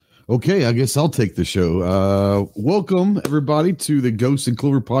Okay, I guess I'll take the show. Welcome, everybody, to the Ghost and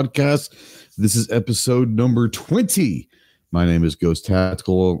Clover podcast. This is episode number 20. My name is Ghost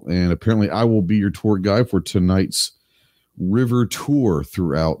Tactical, and apparently I will be your tour guide for tonight's river tour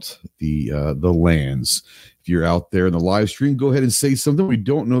throughout the lands. If you're out there in the live stream, go ahead and say something. We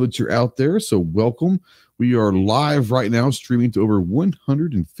don't know that you're out there, so welcome. We are live right now, streaming to over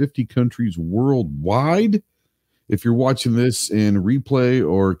 150 countries worldwide. If you're watching this in replay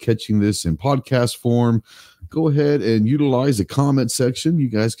or catching this in podcast form, go ahead and utilize the comment section. You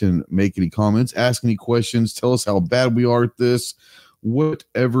guys can make any comments, ask any questions, tell us how bad we are at this,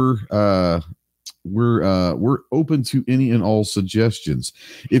 whatever. We're open to any and all suggestions.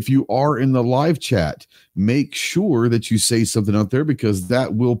 If you are in the live chat, make sure that you say something out there, because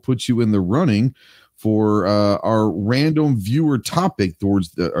that will put you in the running for our random viewer topic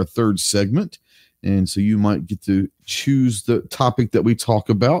towards our third segment. And so you might get to choose the topic that we talk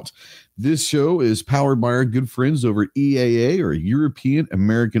about. This show is powered by our good friends over at EAA, or European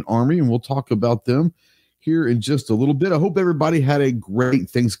American Army, and we'll talk about them here in just a little bit. I hope everybody had a great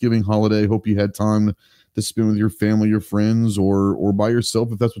Thanksgiving holiday. Hope you had time to spend with your family, your friends, or by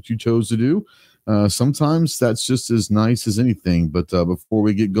yourself if that's what you chose to do. Sometimes that's just as nice as anything. But before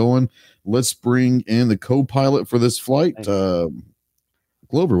we get going, let's bring in the co-pilot for this flight.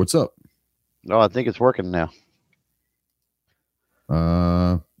 Clover, what's up? No, I think it's working now.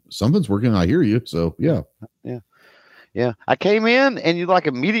 Something's working. I hear you. So yeah. I came in and you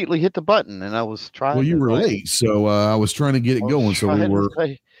immediately hit the button, and I was trying. Well, you were late, so I was trying to get it going. So we were.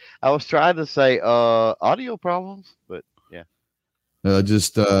 I was trying to say audio problems, but yeah.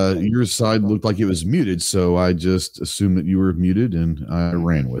 Your side looked like it was muted, so I just assumed that you were muted, and I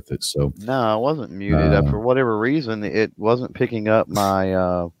ran with it. So no, I wasn't muted. For whatever reason, it wasn't picking up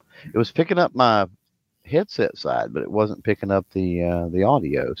my. It was picking up my headset side, but it wasn't picking up the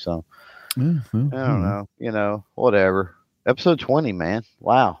audio. So I don't know. Whatever. Episode 20, man.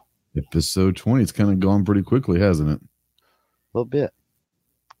 Wow. Episode 20. It's kind of gone pretty quickly, hasn't it? A little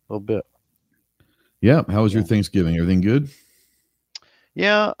bit. Yeah. How was your Thanksgiving? Everything good?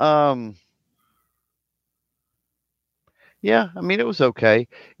 Yeah. Yeah, I mean, it was okay.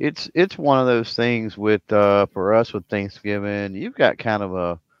 It's one of those things with for us with Thanksgiving, you've got kind of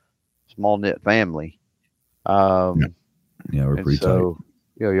a small knit family. Yeah, we're pretty tight.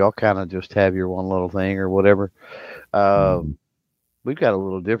 Y'all kind of just have your one little thing or whatever. We've got a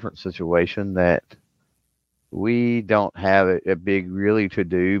little different situation that we don't have a big really to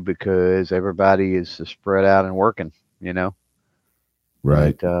do because everybody is spread out and working,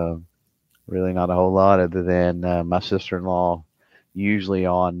 Right. But, really not a whole lot other than my sister-in-law usually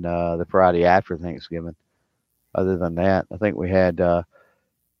on the Friday after Thanksgiving. Other than that, I think we had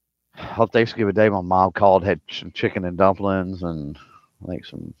on Thanksgiving Day, my mom had some chicken and dumplings, and I think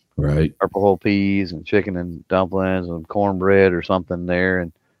some purple whole peas and chicken and dumplings and cornbread or something there.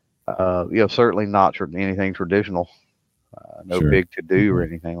 And, certainly not anything traditional, big to do or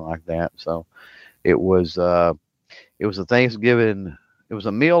anything like that. So it was a Thanksgiving. It was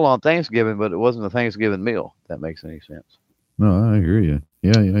a meal on Thanksgiving, but it wasn't a Thanksgiving meal. If that makes any sense. No, I hear you.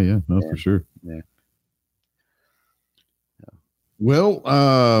 Yeah. No, for sure. Yeah. Well,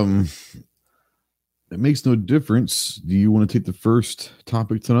 it makes no difference. Do you want to take the first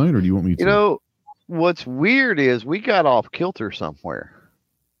topic tonight, or do you want me to? What's weird is we got off kilter somewhere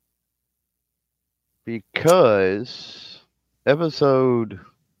because I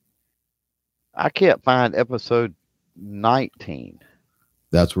can't find episode 19.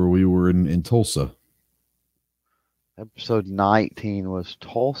 That's where we were in Tulsa. Episode 19 was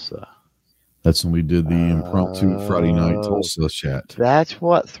Tulsa. That's when we did the impromptu Friday night Tulsa chat. That's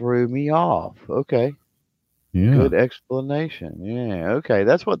what threw me off. Okay. Yeah. Good explanation. Yeah. Okay.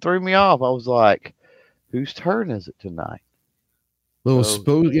 That's what threw me off. I was like, whose turn is it tonight? Well, it's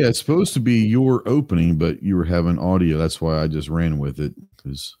supposed to be your opening, but you were having audio. That's why I just ran with it.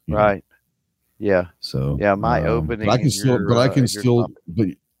 Right. Yeah. So my opening. But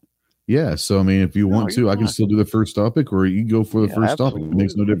yeah. So I mean, if you want to, I can still do the first topic, or you go for the first topic. It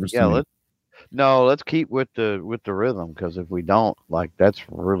makes no difference to me. Let's keep with the rhythm, because if we don't, that's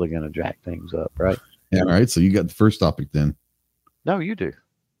really going to jack things up, right? Yeah. All right. So you got the first topic then. No, you do.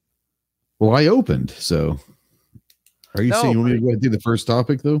 Well, I opened. So are you saying you want me to go ahead and do the first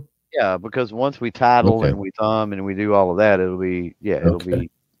topic though? Yeah, because once we title and we thumb and we do all of that, it'll be in there.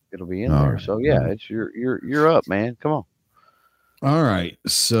 Right. So it's you're up, man. Come on. All right.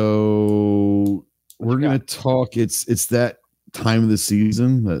 So we're going to talk. It's that time of the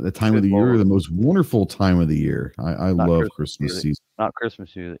season, the time of the year, the most wonderful time of the year. I love Christmas season. Not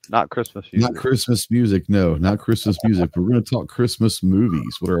Christmas music. Not Christmas Not music. Christmas music. No, not Christmas music. We're going to talk Christmas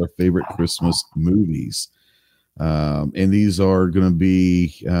movies. What are our favorite Christmas movies? And these are going to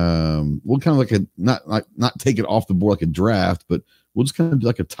be, we'll kind of like not take it off the board like a draft, but we'll just kind of do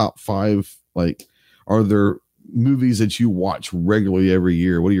like a top 5. Like, are there movies that you watch regularly every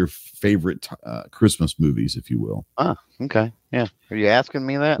year? What are your favorite Christmas movies, if you will? Okay. Yeah. Are you asking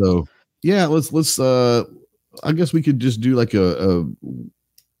me that? So yeah, let's I guess we could just do like a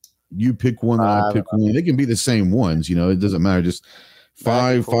you pick one, then I pick one. They can be the same ones, it doesn't matter. Just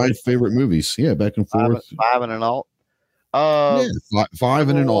five favorite movies. Yeah, back and forth. Five and an alt. Yeah, five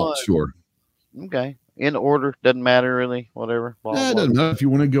and an alt, sure. Okay. In order, doesn't matter really. Whatever. It doesn't matter. If you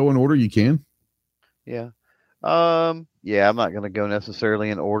want to go in order, you can. Yeah. Yeah, I'm not gonna go necessarily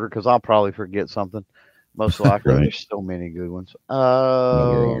in order because I'll probably forget something. Most likely, There's so many good ones.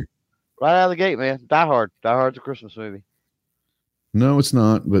 Right out of the gate, man. Die Hard. Die Hard's a Christmas movie. No, it's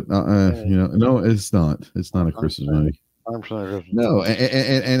not. But no, it's not. It's not a Christmas movie. 100% Christmas. No,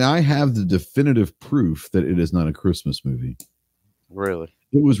 and I have the definitive proof that it is not a Christmas movie. Really?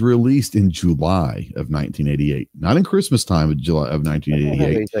 It was released in July of 1988, not in Christmas time of July of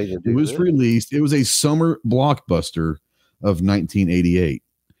 1988. It was released. It was a summer blockbuster of 1988.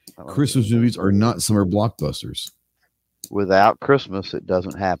 Christmas movies are not summer blockbusters. Without Christmas, it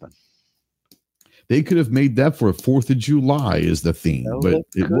doesn't happen. They could have made that for a 4th of July as the theme, but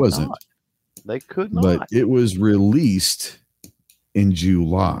it wasn't. They could not. But it was released in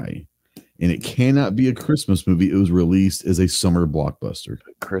July, and it cannot be a Christmas movie. It was released as a summer blockbuster.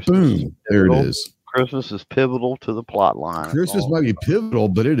 Boom! There it is. Christmas is pivotal to the plot line. Christmas might be pivotal,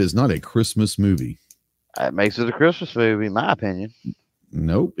 but it is not a Christmas movie. That makes it a Christmas movie, in my opinion.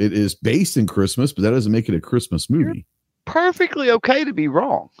 Nope. It is based in Christmas, but that doesn't make it a Christmas movie. You're perfectly okay to be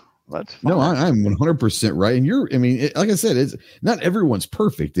wrong. That's fine. No, I'm 100% right. And like I said, it's not everyone's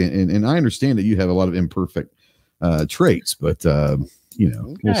perfect. And I understand that you have a lot of imperfect traits, but we'll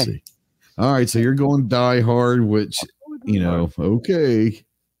see. All right. So you're going Die Hard, which, okay.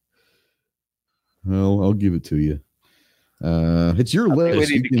 Well, I'll give it to you. It's your list.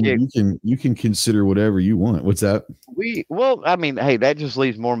 You can consider whatever you want. What's that? Hey, that just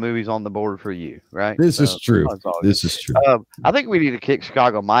leaves more movies on the board for you, right? This is true. I think we need to kick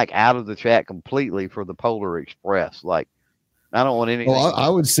Chicago Mike out of the chat completely for the Polar Express. Like, I don't want anything. Well, I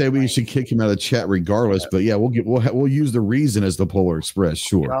would say we should kick him out of the chat regardless. But yeah, we'll use the reason as the Polar Express.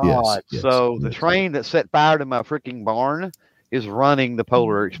 Sure. God, yes. So the train that set fire to my freaking barn is running the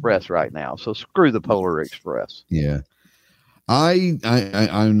Polar Express right now. So screw the Polar Express. Yeah. I'm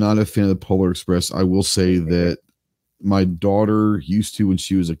not a fan of the Polar Express. I will say that my daughter used to when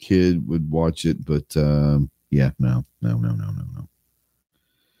she was a kid would watch it, but no.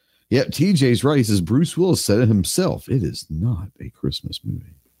 Yeah, TJ's right. He says Bruce Willis said it himself. It is not a Christmas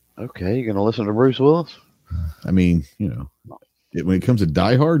movie. Okay, you're gonna listen to Bruce Willis? I mean, when it comes to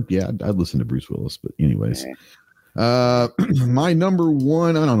Die Hard, yeah, I'd listen to Bruce Willis. But anyways, my number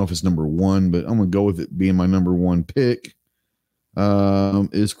one. I don't know if it's number one, but I'm gonna go with it being my number one pick.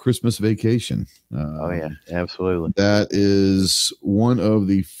 Is Christmas Vacation. Yeah, absolutely. That is one of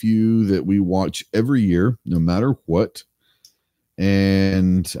the few that we watch every year, no matter what.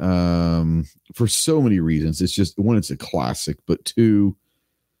 And for so many reasons, it's just one, it's a classic, but two,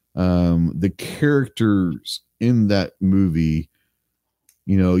 the characters in that movie,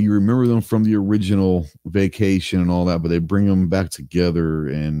 you remember them from the original Vacation and all that, but they bring them back together.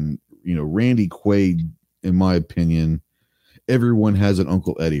 And, Randy Quaid, in my opinion, everyone has an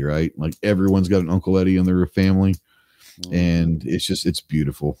Uncle Eddie, right? Like everyone's got an Uncle Eddie in their family. And it's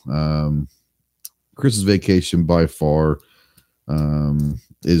beautiful. Christmas Vacation by far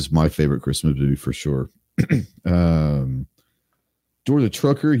is my favorite Christmas movie for sure. Door the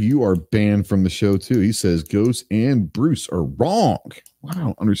Trucker, you are banned from the show too. He says Ghost and Bruce are wrong. I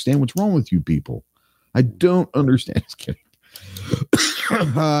don't understand what's wrong with you people. I don't understand. Just kidding.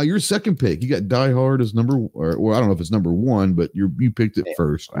 Your second pick, you got Die Hard as number, well, I don't know if it's number one, but you picked it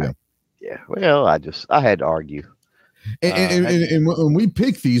first. Right. Yeah. Well, I had to argue. And when we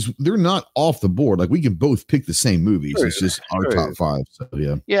pick these, they're not off the board. Like we can both pick the same movies. It's just our top five. So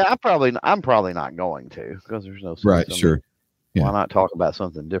yeah. Yeah, I'm probably not going to because there's no sense. Right. Sure. Yeah. Why not talk about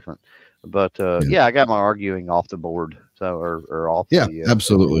something different? But I got my arguing off the board. So or off. Yeah, the,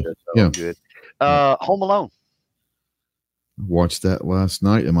 absolutely. So good. Home Alone. Watched that last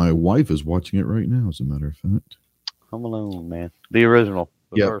night, and my wife is watching it right now. As a matter of fact, Home Alone, man, the original,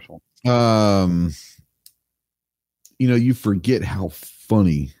 the first one. You forget how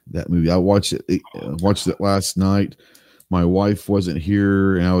funny that movie. I watched it last night. My wife wasn't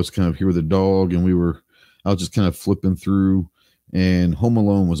here, and I was kind of here with the dog, and I was just kind of flipping through, and Home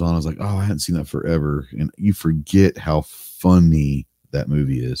Alone was on. I was like, oh, I hadn't seen that forever. And you forget how funny that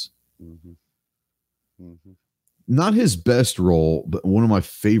movie is. Mm-hmm. Mm-hmm. Not his best role, but one of my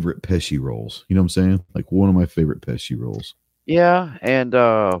favorite Pesci roles. You know what I'm saying? Like one of my favorite Pesci roles. Yeah, and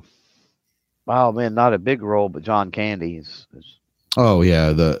oh man, not a big role, but John Candy is Oh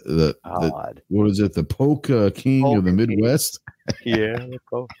yeah, the odd. what is it? The Polka King of the Polka King. Midwest. Yeah,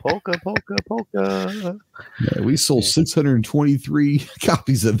 polka, polka, polka. Yeah, we sold Yeah. 623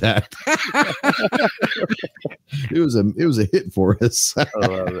 copies of that. It was a hit for us. I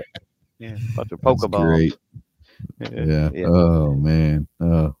love it. Yeah, bunch of That's polka bombs. great. Yeah. Yeah. Oh man.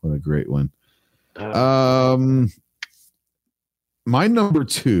 Oh, what a great one. My number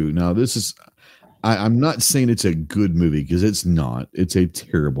two. Now this is I'm not saying it's a good movie because it's not. It's a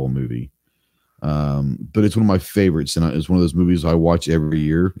terrible movie. But it's one of my favorites, and it's one of those movies I watch every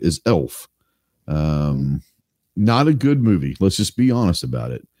year. Is Elf? Not a good movie. Let's just be honest about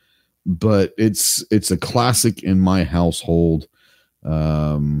it. But it's a classic in my household.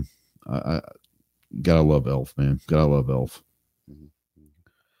 I gotta love Elf, man. Gotta love Elf.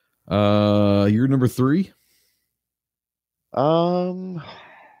 You're number three.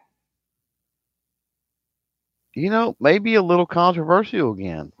 Maybe a little controversial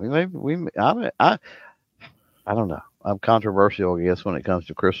again. I don't know. I'm controversial, I guess, when it comes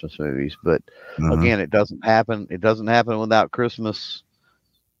to Christmas movies. But again, it doesn't happen. It doesn't happen without Christmas.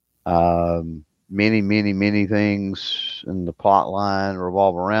 Many, many, many things in the plot line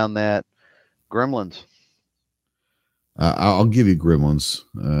revolve around that. Gremlins. I'll give you Gremlins.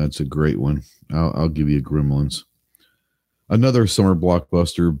 It's a great one. I'll give you Gremlins. Another summer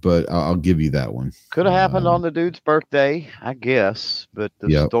blockbuster, but I'll give you that one. Could have happened on the dude's birthday, I guess. But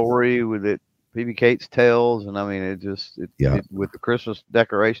the story with it, Phoebe Cates tells, and I mean, it with the Christmas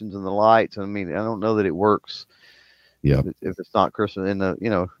decorations and the lights. I mean, I don't know that it works. Yeah. If it's not Christmas,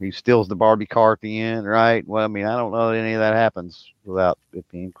 he steals the Barbie car at the end, right? Well, I mean, I don't know that any of that happens without it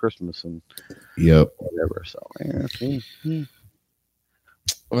being Christmas and whatever. So,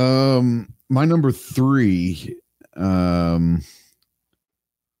 yeah. My number three,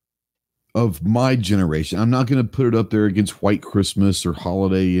 of my generation, I'm not going to put it up there against White Christmas or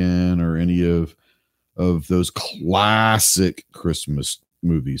Holiday Inn or any of those classic Christmas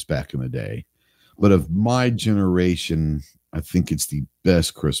movies back in the day. But of my generation, I think it's the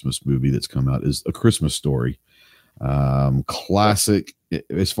best Christmas movie that's come out is A Christmas Story. Classic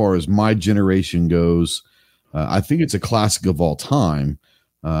as far as my generation goes. I think it's a classic of all time.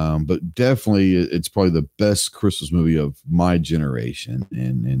 But definitely it's probably the best Christmas movie of my generation.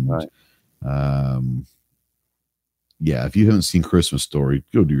 And right. Yeah, if you haven't seen Christmas Story,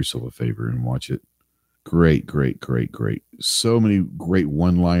 go do yourself a favor and watch it. Great. So many great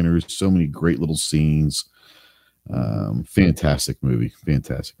one-liners, so many great little scenes. Fantastic movie.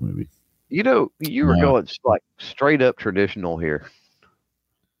 You were going like straight up traditional here.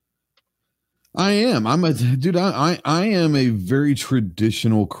 I am. I am a very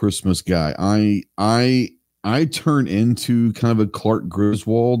traditional Christmas guy. I turn into kind of a Clark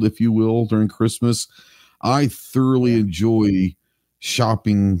Griswold, if you will, during Christmas. I thoroughly enjoy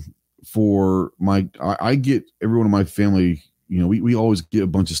shopping for I get everyone in my family, we always get a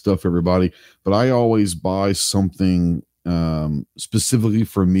bunch of stuff for everybody, but I always buy something specifically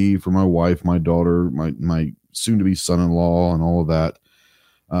for me, for my wife, my daughter, my soon-to-be son-in-law, and all of that.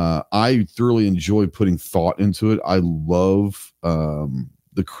 I thoroughly enjoy putting thought into it. I love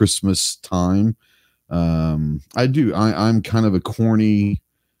the Christmas time. I do. I'm kind of a corny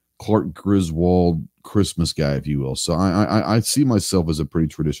Clark Griswold Christmas guy, if you will. So I see myself as a pretty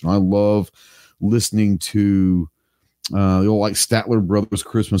traditional. I love listening to the old like Statler Brothers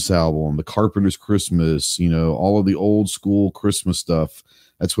Christmas album, the Carpenters Christmas, all of the old school Christmas stuff.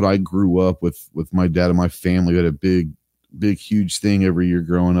 That's what I grew up with my dad and my family. We had a big, huge thing every year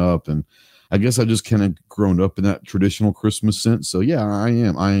growing up. And I guess I just kind of grown up in that traditional Christmas sense. So yeah, I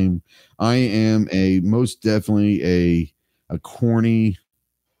am a most definitely a corny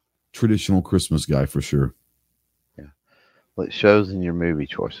traditional Christmas guy for sure. Yeah. Well, it shows in your movie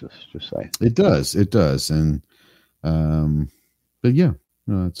choices, just saying. It does. And, but yeah,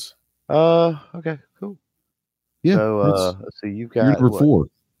 no, it's, okay, cool. Yeah. So, let's see, you've got number four.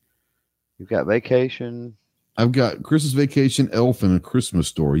 You've got Vacation. I've got Christmas Vacation, Elf, and A Christmas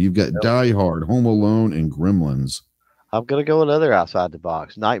Story. You've got Die Hard, Home Alone, and Gremlins. I'm going to go another outside the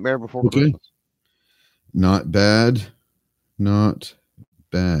box. Nightmare Before Christmas. Not bad.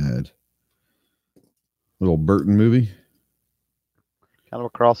 Little Burton movie. Kind of a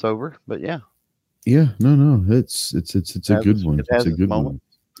crossover, but yeah. Yeah, no. It's a good one. It's a good one.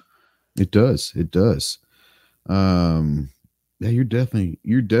 It does. Yeah, you're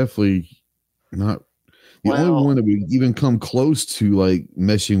definitely not the only Well, one that would even come close to like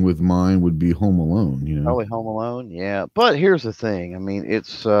meshing with mine would be Home Alone, you know. probably Home Alone. Yeah, but here's the thing. I mean,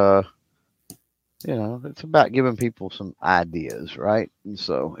 it's it's about giving people some ideas, right? And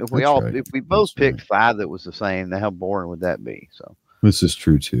so That's right. if we both That's picked right. five that was the same, then how boring would that be? So This is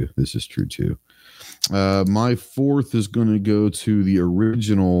true too. This is true too. My fourth is going to go to the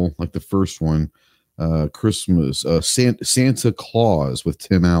original, like the first one, Christmas, Santa Claus with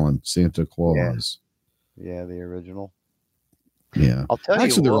Tim Allen. Santa yeah, Claus. yeah, the original. Yeah, I'll tell you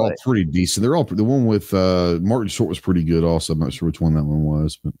actually, they're all what. pretty decent. They're all the one with Martin Short was pretty good. Also, I'm not sure which one that one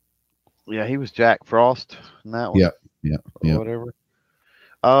was, but Yeah, he was Jack Frost in that yeah, one yeah, or yeah. whatever.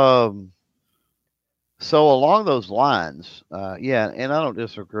 Um, so along those lines, yeah, and I don't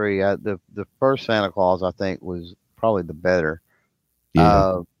disagree. The first Santa Claus I think was probably the better. Yeah.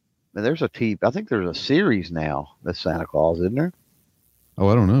 Uh, and there's I think there's a series now that's Santa Claus, isn't there? Oh,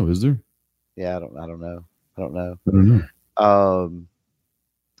 I don't know. Is there? Yeah, I don't know. I don't know. I don't know. Um,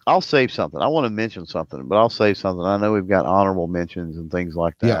 I'll save something. I want to mention something, but I'll save something. I know we've got honorable mentions and things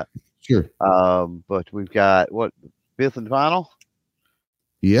like Yeah, that. sure. But we've got what fifth and final.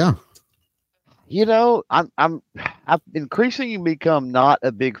 Yeah. You know, I've increasingly become not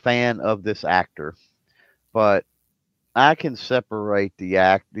a big fan of this actor, but I can separate the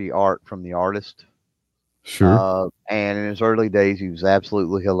art from the artist. Sure. And in his early days, he was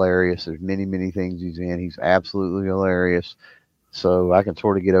absolutely hilarious. There's many things he's in. He's absolutely hilarious. So I can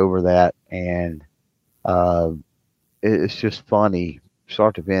sort of get over that, and uh, it's just funny,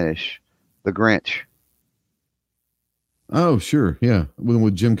 start to finish. The Grinch. Oh, sure. Yeah.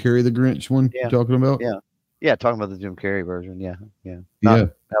 With Jim Carrey, the Grinch one you're Yeah, talking about? yeah, yeah. Talking about the Jim Carrey version. Yeah, yeah. Not Yeah.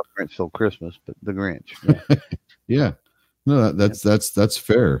 How the Grinch Stole Christmas, but the Grinch. Yeah, Yeah. No, yeah. that's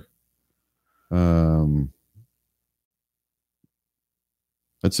fair. Um,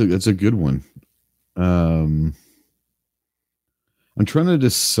 that's a good one. Um, I'm trying to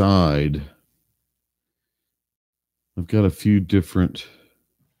decide. I've got a few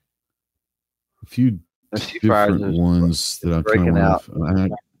And she fires different ones that I kind of breaking out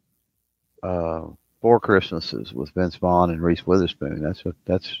want to. uh, Four Christmases with Vince Vaughn and Reese Witherspoon. That's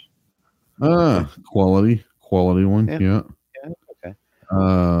okay. Quality one. Yeah, Yeah. yeah, okay.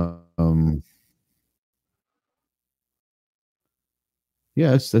 Um,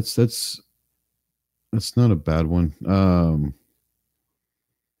 yeah, that's not a bad one.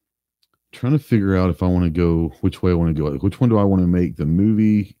 Trying to figure out if I want to go which way I want to go. Like, which one do I want to make the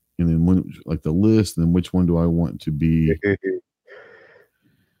movie, and then like the list, and then which one do I want to be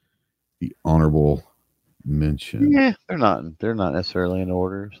the honorable mention? Yeah, they're not necessarily in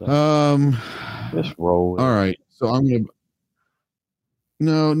order. So Um, just roll with all it. right. So I'm gonna.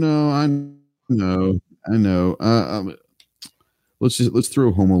 No, I know. Let's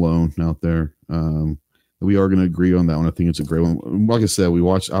throw Home Alone out there. We are going to agree on that one. I think it's a great one. Like I said, I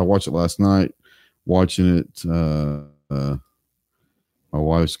watched it last night. Watching it, my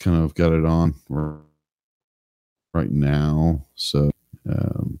wife's kind of got it on right now, so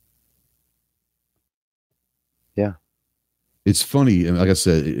um, Yeah. it's funny. And like I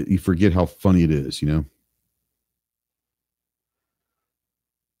said, you forget how funny it is. You know.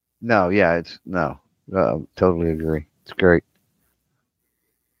 No, yeah, it's no. Totally agree. It's great.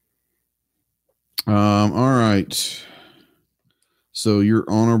 All right. So your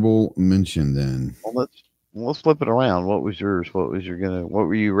honorable mention then. Well, let's flip it around. What was yours? What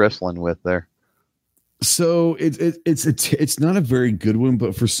were you wrestling with there? So it's not a very good one,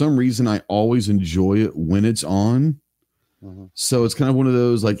 but for some reason I always enjoy it when it's on. Mm-hmm. So it's kind of one of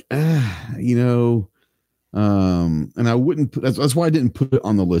those like, you know, and I wouldn't put that's why I didn't put it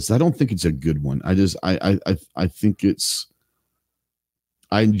on the list. I don't think it's a good one. I think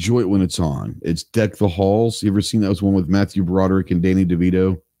I enjoy it when it's on. It's Deck the Halls. You ever seen that was one with Matthew Broderick and Danny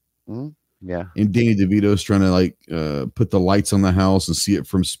DeVito? Mm-hmm. Yeah. And Danny DeVito's trying to like put the lights on the house and see it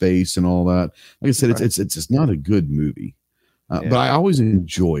from space and all that. Like I said, Right. it's not a good movie, Yeah. but I always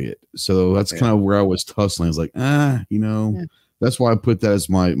enjoy it. So that's kind of where I was tussling. I was like, you know, that's why I put that as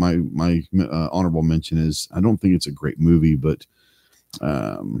my honorable mention. Is I don't think it's a great movie, but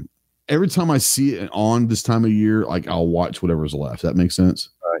every time I see it on this time of year, like I'll watch whatever's left. That makes sense.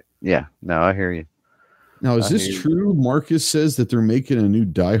 Right. Yeah. No, I hear you. Now, is this true? Marcus says that they're making a new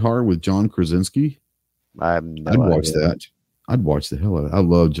Die Hard with John Krasinski. I have no I'd watch idea. that. I'd watch the hell out of it. I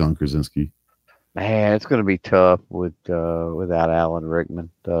love John Krasinski. Man, it's going to be tough without Alan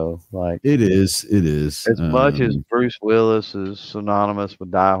Rickman, though. Like It is. as much as Bruce Willis is synonymous with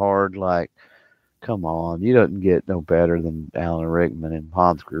Die Hard, like, come on, you don't get no better than Alan Rickman and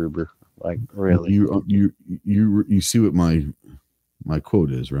Hans Gruber. Like really. You see what my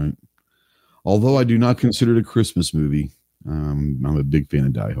quote is, right? Although I do not consider it a Christmas movie, I'm a big fan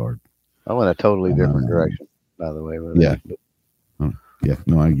of Die Hard. I went a totally different Um, direction, by the way, with yeah, that. yeah,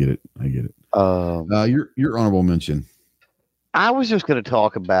 no, I get it. I get it. Your honorable mention. I was just going to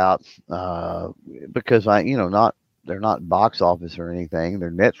talk about because not they're not box office or anything.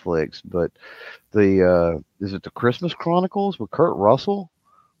 They're Netflix, but the is it the Christmas Chronicles with Kurt Russell?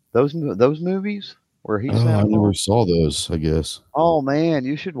 Those movies where he's Oh, I Santa never Claus. saw those. I guess. Oh man,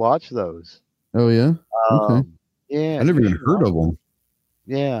 you should watch those. Oh yeah. Okay. Yeah, I never you even should heard watch of those. them.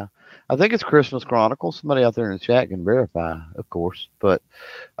 Yeah, I think it's Christmas Chronicles. Somebody out there in the chat can verify, of course. But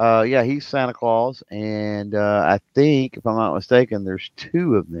yeah, he's Santa Claus, and I think, if I'm not mistaken, there's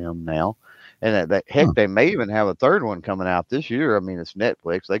two of them now. And heck, Huh. they may even have a third one coming out this year. I mean, it's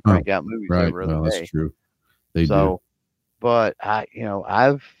Netflix; they Oh, crank out movies right. every other Well, that's day. true. They do. So, but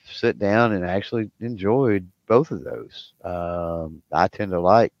I've sit down and actually enjoyed both of those. I tend to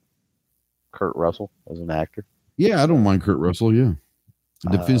like Kurt Russell as an actor. Yeah, I don't So, mind Kurt Russell. Yeah.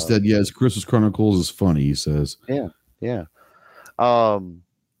 Defense uh, that, yes, Christmas Chronicles is funny, he says. yeah, yeah. Um,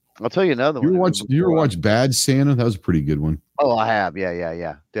 I'll tell you another one You ever before. watch Bad Santa? That was a pretty good one. Oh, I have. Yeah, yeah,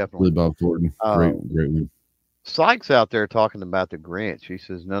 yeah. Billy Definitely. Bob Thornton. Great, Um, great one. Sykes out there talking about the Grinch. He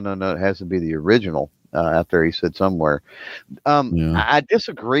says, no, no, no, it has to be the original. Out there, he said somewhere. Yeah. I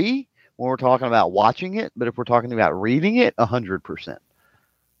disagree when we're talking about watching it, but if we're talking about reading it, 100%.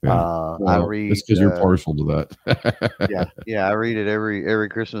 Yeah. I Well, read. it's because you're partial to Yeah, that. yeah, I read it every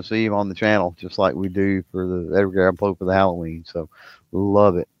Christmas Eve on the channel, just like we do for the Edgar Allan Poe for the Halloween. So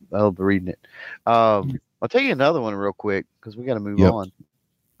love it. I love reading it. I'll tell you another one real quick because we got to move Yep. on.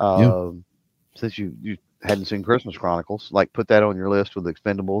 Yeah. Since you hadn't seen Christmas Chronicles, like put that on your list with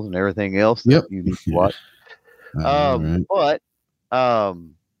Expendables and everything else that Yep. you need to watch. All right. But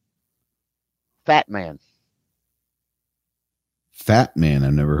Fat Man, Fat Man.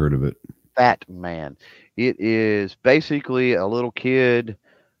 I've never heard of it. Fat Man. It is basically a little kid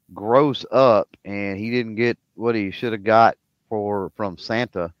grows up and he didn't get what he should have got from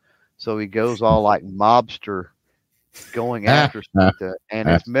Santa, so he goes all like mobster going after Santa, and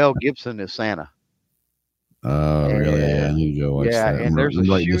it's Mel Gibson as Santa. Oh, really? Yeah, I need to go watch Yeah, that. and there's a I'm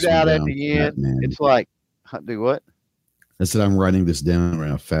writing this one shootout at down. the Fat end. Man. It's like, do what? I said I'm writing this down right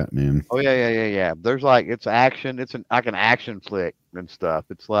now. Fat Man. Oh yeah, yeah, yeah, yeah. There's like it's action. It's like an action flick and stuff.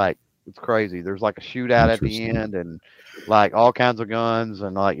 It's like it's crazy. There's like a shootout at the Interesting. end and like all kinds of guns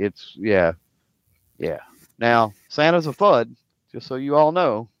and like it's yeah. Now Santa's a FUD, just so you all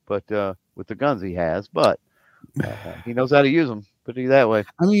know, but with the guns he has, but he knows how to use them. Put it that way.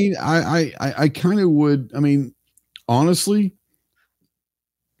 I mean, I kind of would. I mean, honestly,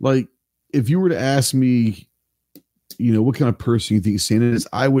 like if you were to ask me, what kind of person you think Santa is,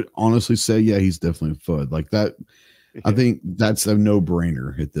 I would honestly say, yeah, he's definitely a FUD. Like that, I think that's a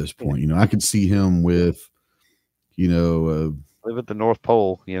no-brainer at this point. I could see him with, live at the North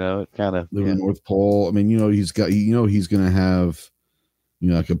Pole. It kind of live in the North Pole. I mean, he's got, he's gonna have,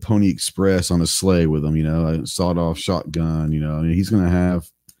 like a Pony Express on a sleigh with him. A sawed-off shotgun. I mean, he's gonna have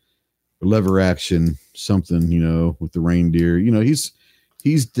lever action something. With the reindeer.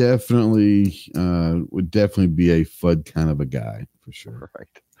 He's definitely would definitely be a FUD kind of a guy for sure.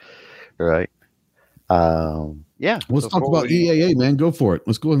 Right. Yeah. Let's talk about EAA, man. Go for it.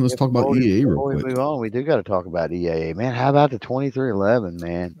 Let's go ahead and let's talk about EAA real quick. Move on. We do got to talk about EAA, man. How about the 2311,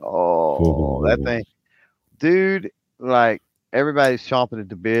 man? Oh, that thing, dude! Like everybody's chomping at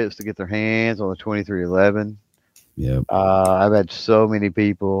the bits to get their hands on the 2311. Yeah. I've had so many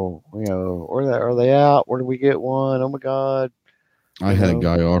people. Are they out? Where do we get one? Oh my god! I had a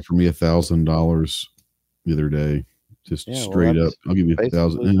guy offer me $1,000 the other day, just straight up. I'll give you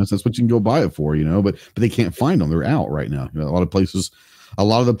 $1,000. And that's what you can go buy it for, But they can't find them. They're out right now. A lot of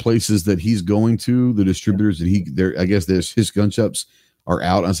the places that he's going to, the distributors that I guess his gun shops are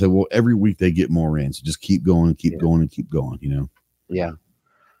out. I said, well, every week they get more in, so just keep going, going, and keep going. Yeah,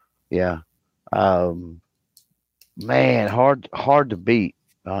 yeah. Man, hard to beat.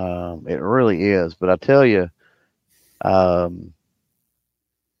 It really is. But I tell you,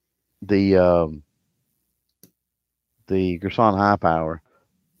 the Gerson High Power,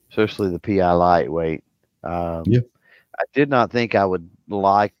 especially the PI Lightweight. I did not think I would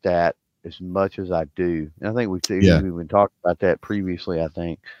like that as much as I do. And I think we've been talking about that previously, I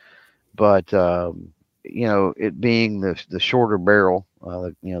think. But it being the shorter barrel,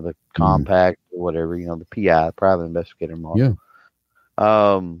 the compact or whatever, the PI, private investigator model.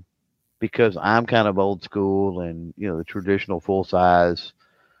 Yeah. Because I'm kind of old school and the traditional full size,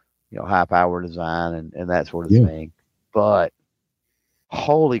 high power design and that sort of thing. But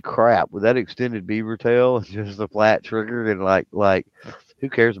holy crap, with that extended beaver tail and just the flat trigger and like who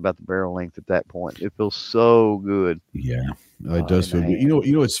cares about the barrel length at that point? It feels so good. Yeah, it does In the feel good.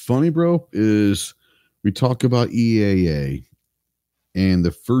 hand. What's funny, bro, is we talk about EAA, and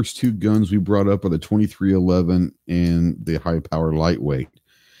the first two guns we brought up are the 2311 and the high power lightweight.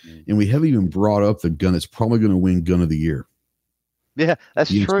 And we haven't even brought up the gun that's probably going to win gun of the year. Yeah, that's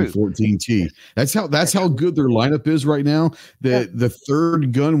The true. MC14T. That's how good their lineup is right now. The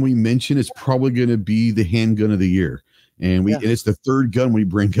third gun we mention is probably going to be the handgun of the year. And and it's the third gun we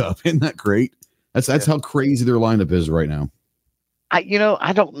bring up. Isn't that great? That's how crazy their lineup is right now. I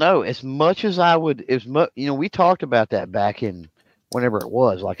don't know as much as I would we talked about that back in whenever it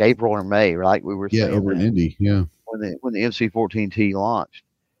was, like April or May, right? We were saying over in Indy, when the MC14T launched.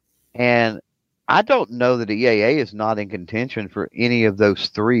 And I don't know that the EAA is not in contention for any of those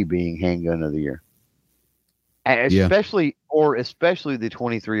three being handgun of the year. Especially the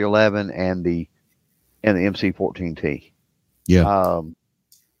 2311 and the MC14T. Yeah.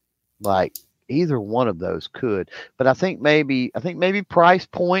 Like either one of those could, but I think maybe price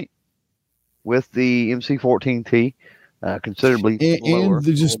point with the MC14T considerably lower. And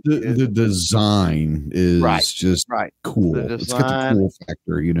the design is just cool. It's got the cool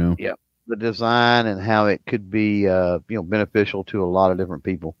factor, Yeah, the design and how it could be beneficial to a lot of different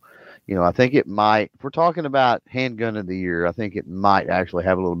people. I think it might. If we're talking about handgun of the year, I think it might actually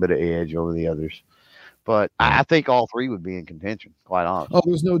have a little bit of edge over the others. But I think all three would be in contention, quite honestly. Oh,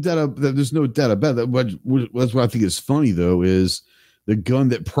 there's no doubt about that. But that's what I think is funny, though, is the gun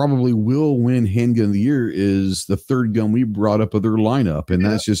that probably will win handgun of the year is the third gun we brought up of their lineup. And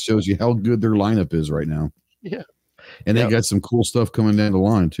that just shows you how good their lineup is right now. Yeah. And they got some cool stuff coming down the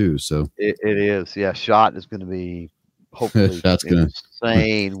line, too. So it is. Yeah. Shot is going to be hopefully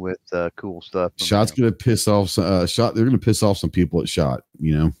insane with cool stuff. Shot's going to piss off they're going to piss off some people at Shot,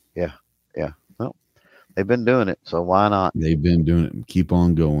 Yeah. Yeah. Well, they've been doing it, so why not? They've been doing it. Keep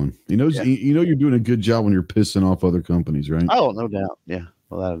on going. You're doing a good job when you're pissing off other companies, right? Oh, no doubt. Yeah,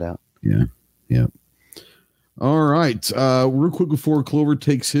 without a doubt. Yeah. All right. Real quick before Clover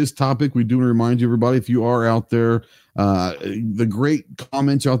takes his topic, we do want to remind you, everybody, if you are out there, the great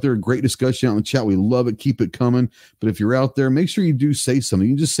comments out there, great discussion out in the chat. We love it. Keep it coming. But if you're out there, make sure you do say something.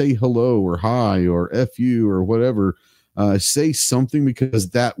 You can just say hello or hi or F you or whatever. Say something,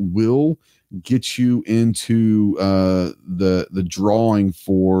 because that will get you into the drawing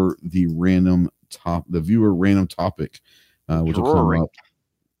for the viewer random topic, which will come up.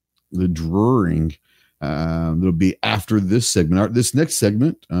 The drawing that'll be after this segment. This next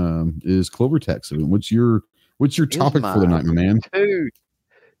segment is Clover Tech segment. What's your topic for the night, my man?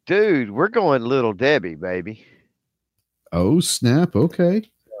 Dude, we're going Little Debbie, baby. Oh snap! Okay.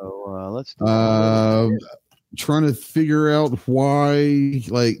 So let's do trying to figure out why,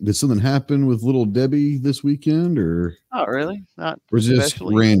 did something happen with Little Debbie this weekend, or not really? Not or just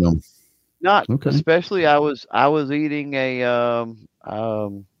random? Not especially. I was eating a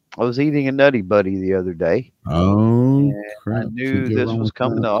Nutty Buddy the other day. Oh, crap. I knew this was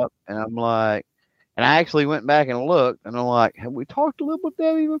coming up, and I'm like, and I actually went back and looked, and I'm like, have we talked to Little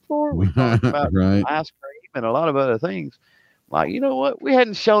Debbie before? We talked about ice cream and a lot of other things. Like, you know what? We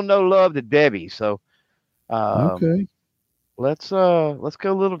hadn't shown no love to Debbie, so okay. Let's go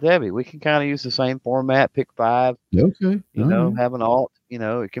Little Debbie. We can kind of use the same format, pick 5. Okay. Have an alt.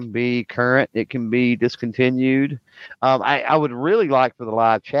 It can be current, it can be discontinued. I would really like for the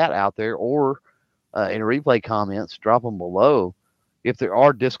live chat out there, or in replay comments, drop them below if there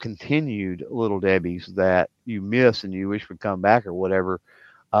are discontinued Little Debbies that you miss and you wish would come back or whatever.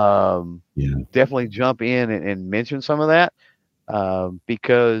 Definitely jump in and mention some of that.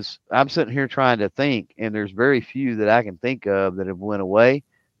 Because I'm sitting here trying to think, and there's very few that I can think of that have went away,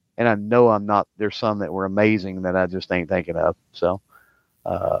 and I know there's some that were amazing that I just ain't thinking of. So,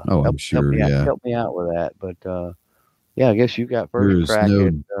 I'm sure. Help me out with that. But I guess you got first crack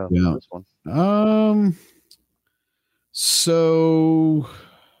at this one. So,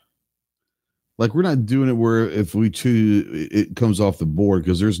 we're not doing it where if we choose, it comes off the board,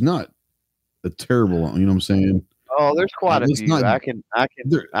 because there's not a terrible, you know what I'm saying? Oh, there's quite a few. I can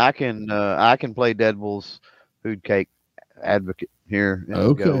play Deadpool's food cake advocate here.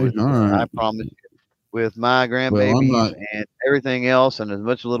 Okay, all right. I promise you, with my grandbabies and everything else, and as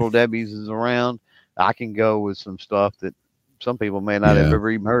much Little Debbie's is around, I can go with some stuff that some people may not have ever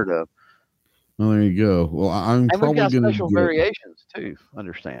even heard of. Well, there you go. Well, I'm and probably we've got special variations too.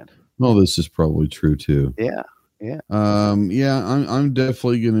 Understand? Well, this is probably true too. Yeah. I'm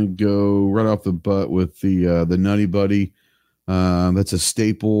definitely gonna go right off the butt with the Nutty Buddy. That's a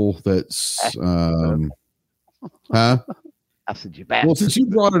staple. That's huh? I said, you bastard. Well, since you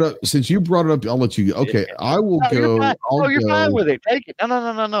brought it up, I'll let you go. Okay, I will No, you're go. fine. I'll You're go fine with it. Take it.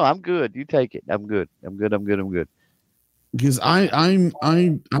 No. I'm good. You take it. I'm good. I'm good. because I'm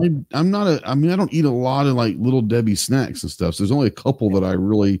not a. I mean, I don't eat a lot of like Little Debbie snacks and stuff. So there's only a couple that I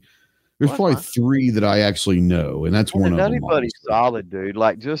really. There's probably three that I actually know, and that's one of them. Nutty Buddy's solid, dude.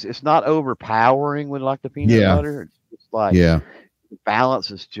 Like, just it's not overpowering with like the peanut butter. It's just like the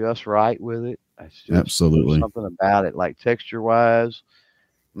balance is just right with it. It's just absolutely something about it, like texture wise.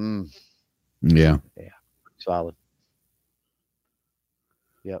 Yeah, solid.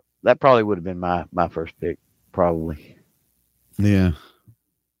 Yep, that probably would have been my first pick, probably. Yeah.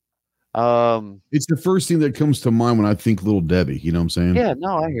 It's the first thing that comes to mind when I think Little Debbie. You know what I'm saying? Yeah,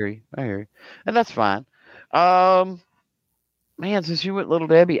 no, I hear you, and that's fine. Man, since you went Little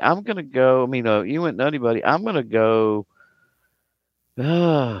Debbie, I'm gonna go. I mean, you went Nutty Buddy. I'm gonna go.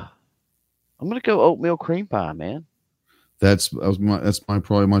 I'm gonna go oatmeal cream pie, man. That's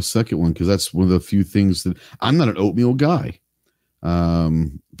probably my second one because that's one of the few things that I'm not an oatmeal guy.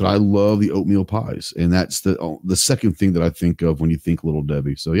 But I love the oatmeal pies, and that's the second thing that I think of when you think Little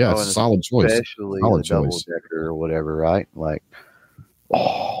Debbie. So yeah, it's a solid choice. Especially the double decker or whatever, right? Like,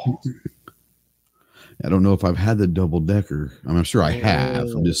 I don't know if I've had the double decker. I'm sure I have.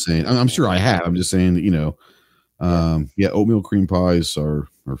 I'm just saying. I'm sure I have. I'm just saying that, you know, oatmeal cream pies are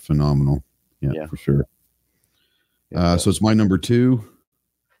phenomenal. Yeah, for sure. So it's my number 2.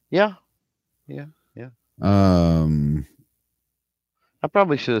 Yeah. I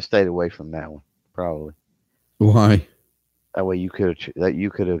probably should have stayed away from that one. Probably. Why? That way you could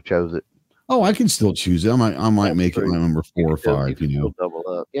have chose it. Oh, I can still choose it. I might make it my number 4 or 5. You know, double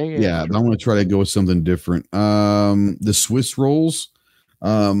up. Yeah, but I'm going to try to go with something different. The Swiss rolls.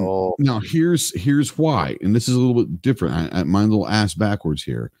 Now here's why, and this is a little bit different. I my little ass backwards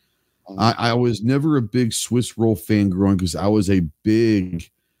here. I was never a big Swiss roll fan growing because I was a big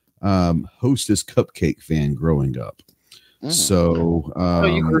Hostess cupcake fan growing up. So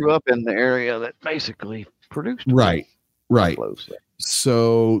you grew up in the area that basically produced right.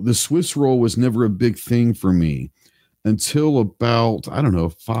 So the Swiss roll was never a big thing for me until about, I don't know,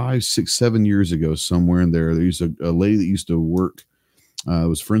 5, 6, 7 years ago, somewhere in there. There used a lady that used to work,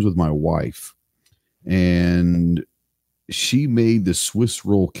 was friends with my wife, and she made the Swiss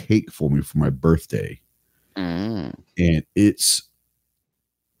roll cake for me for my birthday. And it's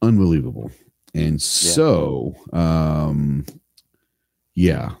unbelievable. And so,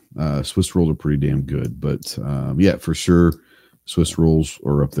 Swiss rolls are pretty damn good. But for sure, Swiss rolls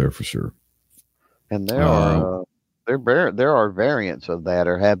are up there for sure. And there are variants of that,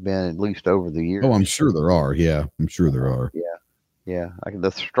 or have been at least over the years. Oh, I'm sure there are. Yeah, I'm sure there are. Yeah.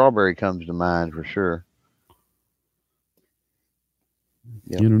 The strawberry comes to mind for sure.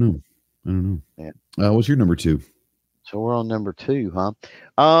 Yep. I don't know. Yeah. What's your number 2? So we're on number 2, huh?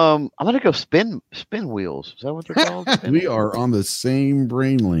 I'm gonna go spin wheels. Is that what they're called? We are on the same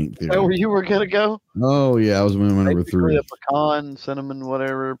brain link there. Is that where you were gonna go? Oh yeah, I was my number 3. A pecan, cinnamon,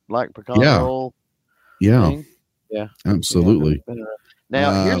 whatever, black pecan roll. Yeah. Thing. Yeah. Absolutely.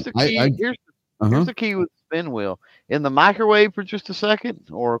 Now here's the key. Here's the key with the spin wheel. In the microwave for just a second,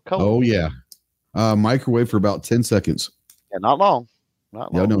 or cold. Oh yeah. Microwave for about 10 seconds. Yeah, not long.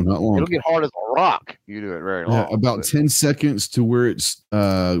 Not long. Yeah, no, not long. It'll get hard as a rock. You do it very long. Yeah, about 10 seconds to where it's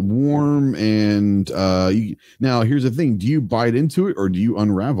warm. And now here's the thing: do you bite into it or do you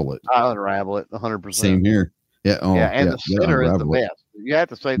unravel it? I unravel it 100%. Same here. Yeah. Oh, yeah. And the center is the best. You have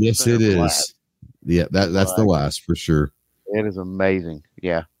to say. Yes, it is. Last. Yeah, that's the last for sure. It is amazing.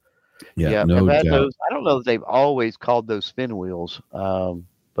 Yeah. Yeah. No doubt. Those. I don't know if they've always called those spin wheels,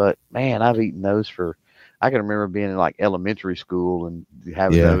 but man, I've eaten those for. I can remember being in like elementary school and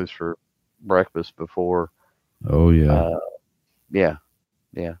having those for breakfast before. Oh yeah. Yeah.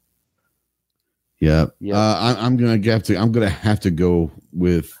 I'm gonna have to go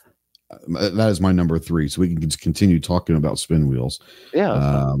with that is my number 3, so we can just continue talking about spin wheels.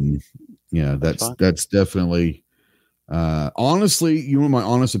 That's definitely honestly, you know, my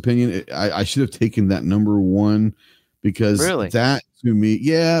honest opinion, I should have taken that number 1 because that to me,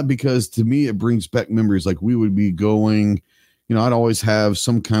 because to me it brings back memories. Like we would be going, you know, I'd always have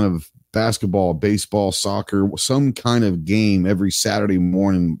some kind of basketball, baseball, soccer, some kind of game every Saturday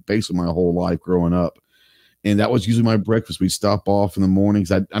morning, basically my whole life growing up. And that was usually my breakfast. We'd stop off in the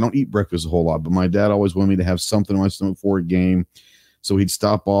mornings. I don't eat breakfast a whole lot, but my dad always wanted me to have something on my stomach before a game. So he'd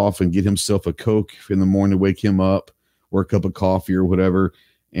stop off and get himself a Coke in the morning to wake him up, or a cup of coffee or whatever.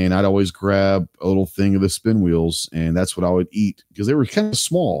 And I'd always grab a little thing of the spin wheels, and that's what I would eat because they were kind of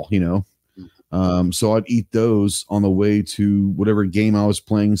small, you know. So I'd eat those on the way to whatever game I was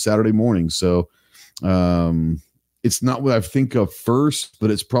playing Saturday morning. So, it's not what I think of first,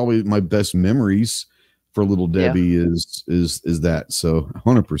 but it's probably my best memories for Little Debbie is that. So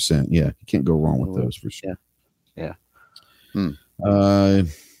 100%. Yeah. You can't go wrong with those for sure. Yeah.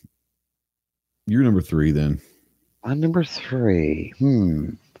 You're number 3 then. My number 3.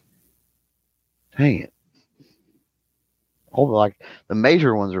 Dang it. Oh, like the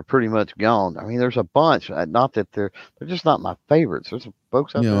major ones are pretty much gone. I mean, there's a bunch. Not that they're just not my favorites. There's some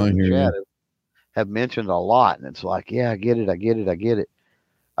folks out there in the chat who have mentioned a lot, and it's like, yeah, I get it.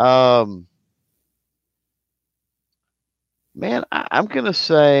 Man, I'm gonna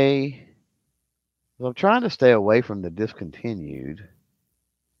say, I'm trying to stay away from the discontinued.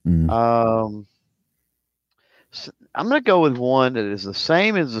 I'm gonna go with one that is the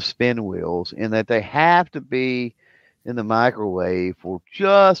same as the spin wheels in that they have to be in the microwave for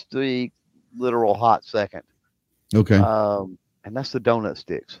just the literal hot second. Okay. And that's the donut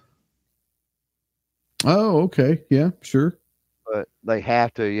sticks. Oh, okay. Yeah, sure. But you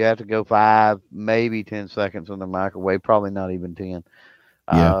have to go 5, maybe 10 seconds in the microwave, probably not even 10.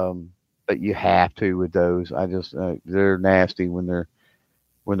 Yeah. But you have to with those. I just, they're nasty when they're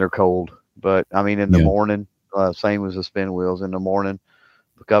cold. But I mean, in the morning, same as the spin wheels in the morning,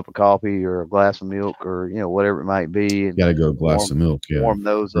 a cup of coffee or a glass of milk or, whatever it might be. And gotta go a glass of milk. Yeah. Warm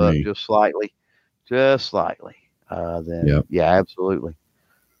those up just slightly. Then, yeah, absolutely.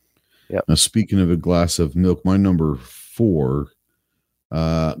 Yep. Now, speaking of a glass of milk, my number 4,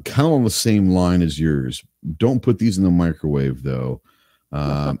 kind of on the same line as yours. Don't put these in the microwave though.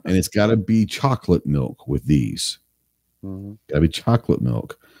 And it's got to be chocolate milk with these. Got to be chocolate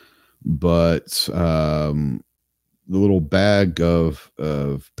milk. But the little bag of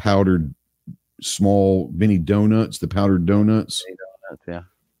powdered small mini donuts, the powdered donuts. Yeah.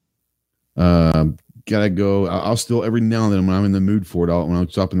 Gotta go. I'll still every now and then when I'm in the mood for it. When I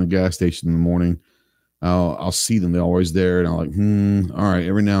stop in the gas station in the morning, I'll see them. They're always there, and I'm like, all right.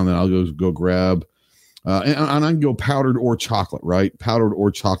 Every now and then I'll go grab, and I can go powdered or chocolate, right? Powdered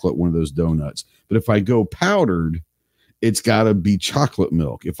or chocolate, one of those donuts. But if I go powdered, it's got to be chocolate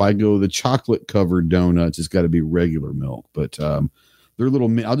milk. If I go the chocolate covered donuts, it's got to be regular milk. But they're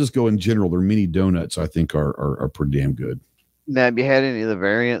little. I'll just go in general. They're mini donuts. I think are pretty damn good. Now, have you had any of the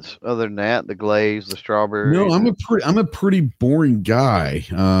variants other than that? The glaze, the strawberry? No, I'm a pretty boring guy.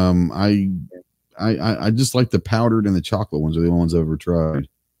 I just like the powdered and the chocolate ones are the only ones I've ever tried.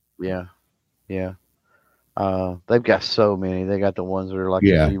 Yeah. They've got so many. They got the ones that are like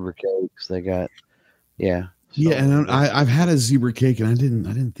the zebra cakes. They got and I've had a zebra cake and I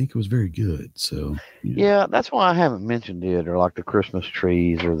didn't think it was very good. So yeah, that's why I haven't mentioned it, or like the Christmas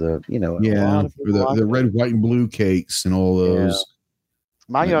trees, or the or the red, white, and blue cakes and all those.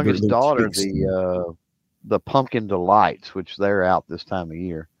 My youngest daughter, the pumpkin delights, which they're out this time of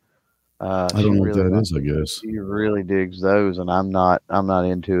year. I don't know what that is. I guess she really digs those, and I'm not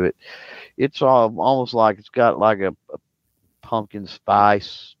into it. It's almost like it's got like a pumpkin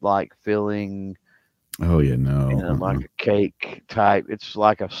spice like filling. Oh yeah, no, like a cake type. It's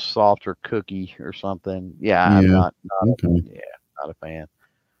like a softer cookie or something. Yeah, I'm not a fan.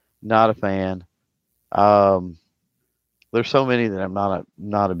 Not a fan. There's so many that I'm not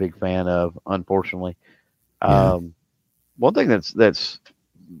a big fan of, unfortunately. One thing that's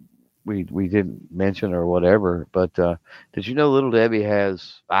we didn't mention or whatever, but did you know Little Debbie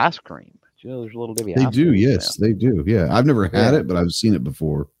has ice cream? Did you know there's Little Debbie? They do, yes, they do. Yeah, I've never had it, but I've seen it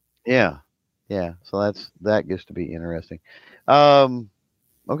before. Yeah. So that gets to be interesting.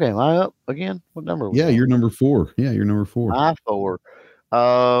 Okay, am I up again? What number? Yeah, you're number 4. Yeah, you're number 4. My 4.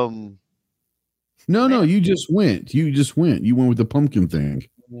 No, you just went. You went with the pumpkin thing.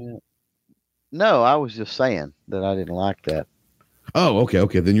 Yeah. No, I was just saying that I didn't like that. Oh,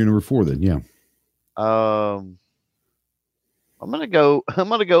 okay. Then you're number 4 then, yeah. I'm gonna go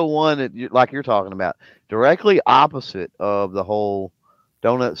one that like you're talking about, directly opposite of the whole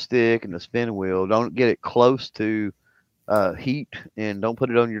donut stick and the spin wheel. Don't get it close to heat, and don't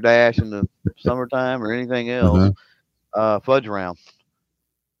put it on your dash in the summertime or anything else. Fudge round.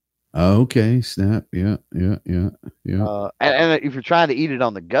 Okay, snap. Yeah. And if you're trying to eat it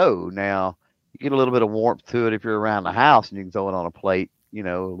on the go, now you get a little bit of warmth to it if you're around the house, and you can throw it on a plate. A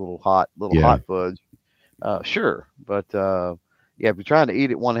little hot fudge. Sure, but if you're trying to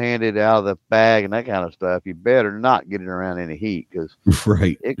eat it one-handed out of the bag and that kind of stuff, you better not get it around any heat, because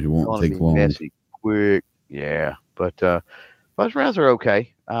it won't take long. Messy quick. Yeah, but fudge rounds are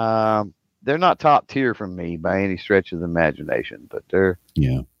okay. They're not top tier from me by any stretch of the imagination, but they're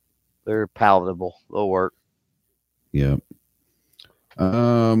palatable. They'll work. Yeah.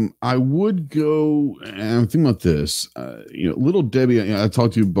 I would go, and I'm thinking about this. Little Debbie, I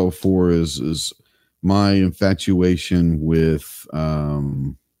talked to you before, is my infatuation with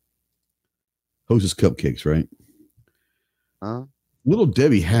Hostess cupcakes, right? Huh? Little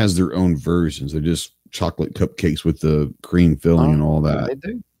Debbie has their own versions. They're just chocolate cupcakes with the cream filling and all that. They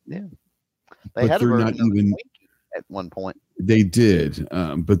do. Yeah. They But had a they're not version of a even. Twinkie at one point. They did,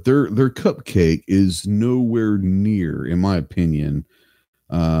 but their cupcake is nowhere near, in my opinion,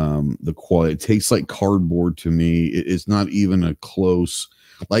 the quality. It tastes like cardboard to me. It's not even a close.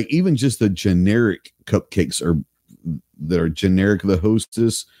 Like even just the generic cupcakes that are generic. The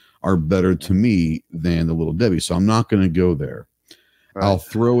Hostess are better to me than the Little Debbie. So I'm not going to go there. Right. I'll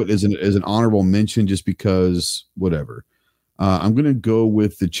throw it as an honorable mention just because whatever. I'm going to go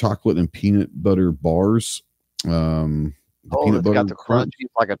with the chocolate and peanut butter bars. The peanut butter got the crunch,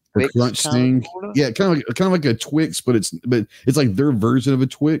 like a Twix crunch thing. Yeah, kind of like a Twix, but it's like their version of a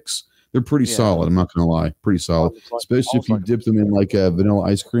Twix. They're pretty solid. I'm not going to lie, pretty solid. Especially if you dip them in like vanilla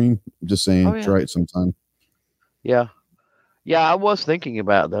ice cream. I'm just saying, try it sometime. Yeah. Yeah, I was thinking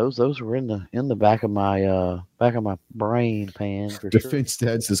about those. Those were in the back of my brain pan. For Defense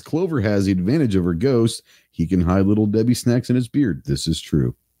Dad says Clover has the advantage over Ghost. He can hide Little Debbie snacks in his beard. This is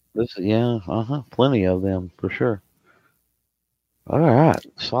true. Plenty of them for sure. All right,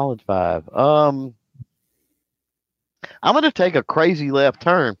 solid 5. I'm going to take a crazy left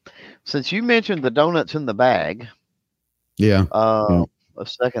turn since you mentioned the donuts in the bag. Yeah. A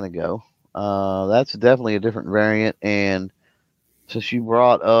second ago. That's definitely a different variant, and since you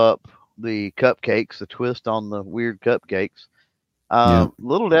brought up the cupcakes, the twist on the weird cupcakes,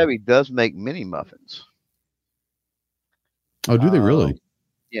 Little Debbie does make mini muffins. Oh, do they really?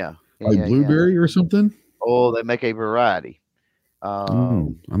 Yeah. Like blueberry or something? Oh, they make a variety.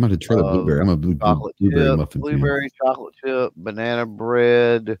 I'm going to try the blueberry. I'm a blueberry muffin blueberry fan. Chocolate chip, banana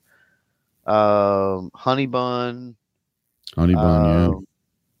bread, honey bun. Honey bun,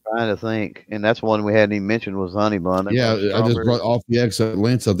 Trying to think, and that's one we hadn't even mentioned was honey bun. I just brought off the exit.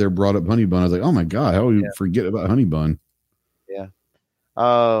 Lance out there brought up honey bun. I was like, oh my god, how would you forget about honey bun? Yeah.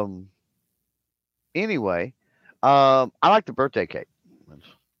 Anyway, I like the birthday cake.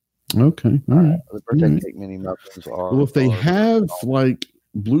 Okay, all right. The birthday cake mini muffins are. Well, if they have like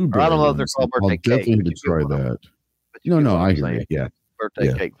blueberry, I don't know if they're called birthday cake. I'll definitely have to try that. No, I hear you. Yeah,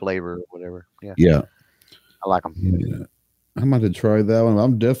 birthday cake flavor or whatever. Yeah. I like them. Yeah. I'm going to try that one.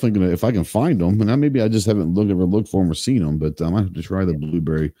 I'm definitely going to, if I can find them, and maybe I just haven't looked for them or seen them, but I might have to try the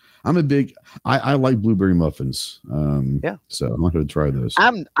blueberry. I like blueberry muffins. So I'm going to try those.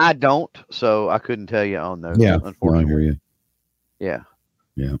 I don't, so I couldn't tell you on those. Yeah. Unfortunately. I hear you. Yeah.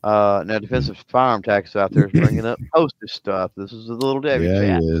 Yeah. Now Defensive Firearm Tax out there is bringing up Hostess stuff. This is the Little Debbie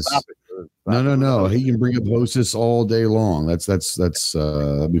chat. He is. No. He can bring up Hostess all day long.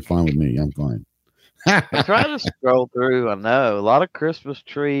 That'd be fine with me. I'm fine. I try to scroll through. I know a lot of Christmas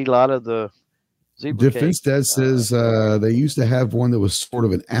tree, a lot of the zebra Defense cake. Dad says they used to have one that was sort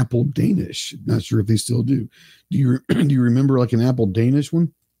of an apple Danish. Not sure if they still do. Do you remember like an apple Danish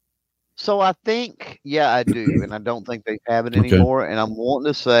one? So I think, I do, and I don't think they have it anymore. And I'm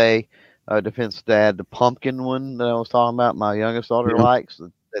wanting to say, Defense Dad, the pumpkin one that I was talking about, my youngest daughter likes.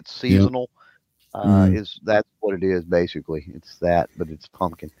 That's seasonal. That's what it is basically. It's that, but it's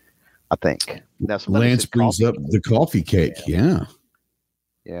pumpkin. I think. Lance brings up the coffee cake. Yeah.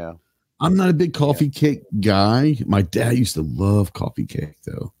 I'm not a big coffee cake guy. My dad used to love coffee cake,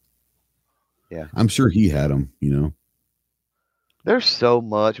 though. Yeah. I'm sure he had them, There's so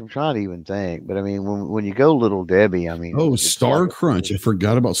much. I'm trying to even think. But, I mean, when you go Little Debbie, I mean. Oh, Star Crunch. I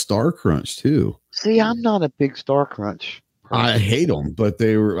forgot about Star Crunch, too. See, I'm not a big Star Crunch person. I hate them, but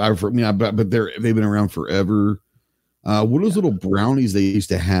but they've been around forever. What are those little brownies they used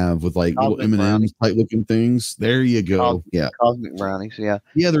to have with like Cosmic little M&Ms type looking things? There you go. Cosmic brownies. Yeah.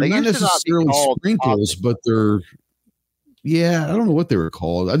 Yeah. They're not necessarily sprinkles, but they're, I don't know what they were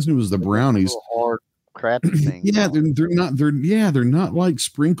called. I just knew it was the brownies. Hard, crappy thing. They're not like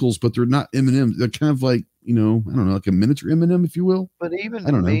sprinkles, but they're not M&Ms. They're kind of like, I don't know, like a miniature M&M, if you will. But even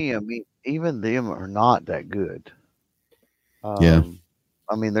to me, I mean, even them are not that good.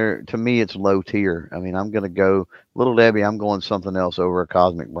 I mean, to me, it's low tier. I mean, I'm going to go Little Debbie. I'm going something else over a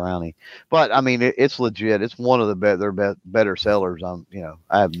Cosmic Brownie. But I mean, it's legit. It's one of the better sellers. I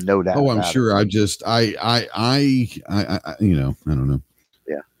have no doubt. Oh, I'm sure. I don't know.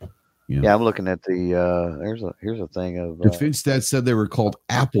 Yeah. I'm looking at the. Here's a thing of. Defense Dad said they were called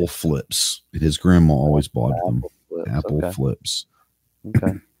apple flips, and his grandma always bought them. Apple flips.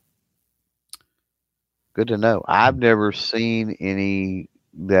 Okay. Good to know. I've never seen any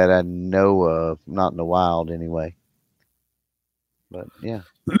that I know of, not in the wild anyway. But yeah.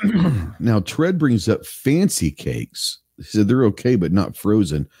 Now Tread brings up fancy cakes. He said they're okay, but not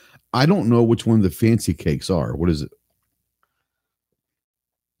frozen. I don't know which one of the fancy cakes are. What is it?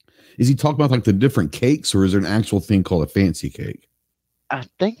 Is he talking about like the different cakes, or is there an actual thing called a fancy cake? I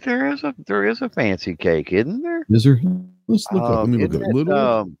think there is a fancy cake, isn't there? Is there? Let's look up. Let me look Isn't up. it?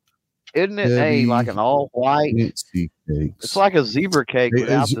 Little Isn't it a like Debbie an all white? fancy It's cakes. like a zebra cake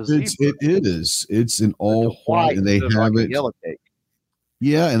without the zebra. It is. It's an But it's a all white, white and they instead of like have a it. yellow cake.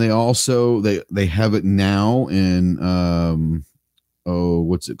 Yeah, and they also they have it now in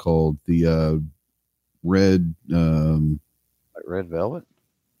what's it called? The red Like red velvet.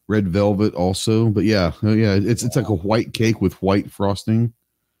 red velvet also. But yeah, it's like a white cake with white frosting.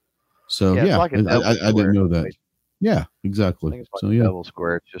 So Yeah, it's yeah, like a devil I didn't square. know that. Yeah, I exactly. think it's like So a yeah, devil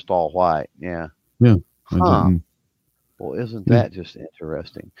square. It's just all white. Yeah. yeah, I Huh. didn't. Well, isn't Yeah. that just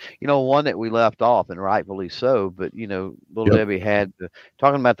interesting? One that we left off, and rightfully so, but Little Yep. Debbie had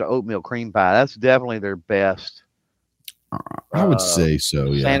talking about the oatmeal cream pie. That's definitely their best I would say so.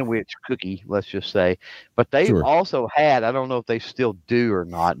 Yeah, sandwich cookie, let's just say. But they sure. also had, I don't know if they still do or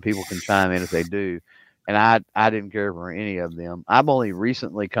not, people can chime in if they do. And I didn't care for any of them. I've only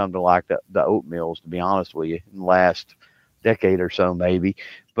recently come to like the oatmeals, to be honest with you, in the last decade or so, maybe.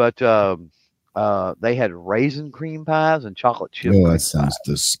 But they had raisin cream pies and chocolate chip Oh, cream that sounds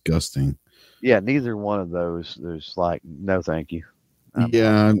pies. disgusting. Yeah, neither one of those. There's like, no, thank you.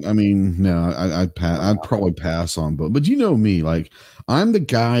 Yeah, I mean, no, I'd pass. I'd probably pass on both. But you know me, like I'm the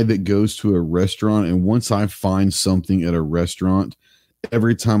guy that goes to a restaurant, and once I find something at a restaurant,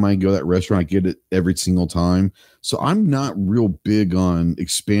 every time I go to that restaurant, I get it every single time. So I'm not real big on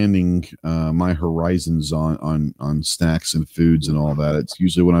expanding my horizons on snacks and foods and all that. It's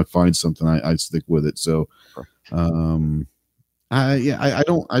usually when I find something, I stick with it. So, I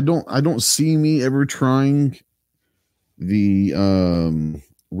don't see me ever trying the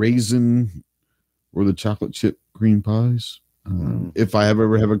raisin or the chocolate chip cream pies. If I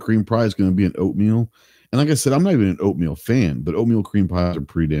ever have a cream pie, it's going to be an oatmeal. And like I said, I'm not even an oatmeal fan, but oatmeal cream pies are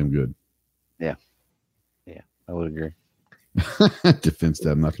pretty damn good. Yeah, I would agree. Defense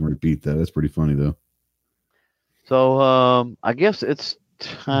that. I'm not going to repeat that. That's pretty funny though. So I guess it's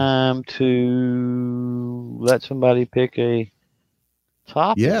time to let somebody pick a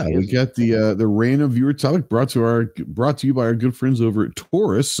topic. Yeah, we got the random viewer topic brought to you by our good friends over at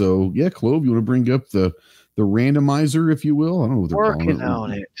Taurus. So yeah, Clove, you want to bring up the randomizer, if you will? I don't know what they're working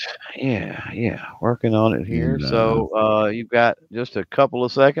on it. Yeah, working on it here. And, so you've got just a couple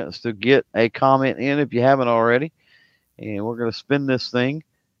of seconds to get a comment in if you haven't already, and we're going to spin this thing.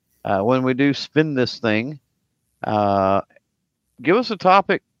 When we do spin this thing, give us a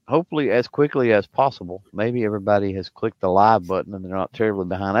topic. Hopefully as quickly as possible. Maybe everybody has clicked the live button and they're not terribly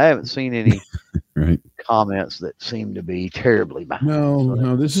behind. I haven't seen any right comments that seem to be terribly behind.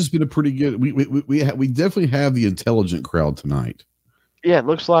 No, this has been a pretty good. We definitely have the intelligent crowd tonight. Yeah, it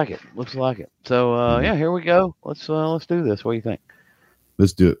looks like it. So yeah, here we go. Let's do this. What do you think?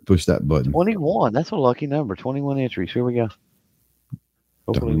 Let's do it. Push that button. 21. That's a lucky number. 21 entries. Here we go.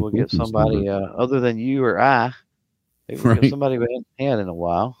 Hopefully we'll get somebody other than you or I. Maybe we'll get somebody we haven't had in a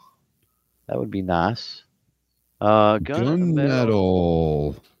while. That would be nice. Gun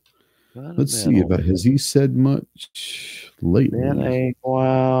metal. Let's see. Has he said much lately? Been a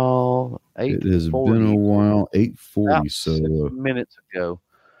while. It has been a while. 8:40. So 6 minutes ago.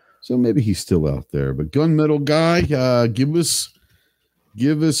 So maybe he's still out there. But gunmetal guy, give us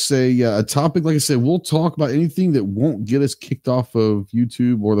a topic. Like I said, we'll talk about anything that won't get us kicked off of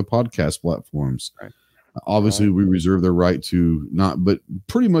YouTube or the podcast platforms. Right. Obviously, we reserve the right to not, but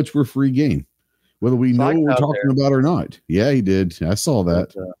pretty much we're free game, whether we know what we're talking about or not. Yeah, he did. I saw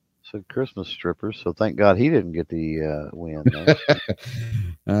that. So Christmas strippers. So thank God he didn't get the win.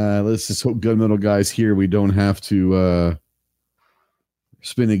 Let's just hope gunmetal guys here. We don't have to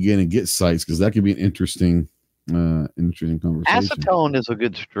spin again and get sites, because that could be an interesting conversation. Acetone is a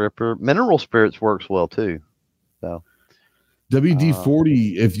good stripper. Mineral spirits works well too. So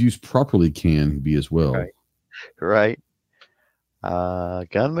WD-40, if used properly, can be as well. Right.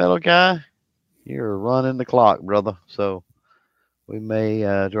 Gunmetal guy, you're running the clock, brother. So we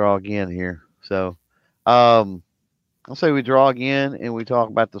may draw again here. So I'll say we draw again and we talk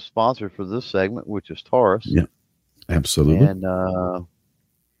about the sponsor for this segment, which is Taurus. Yeah, absolutely. And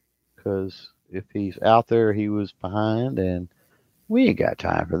because if he's out there, he was behind, and we ain't got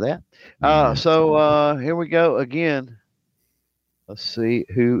time for that. So here we go again. Let's see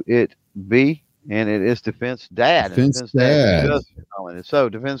who it be. And it is Defense Dad. Defense Dad. So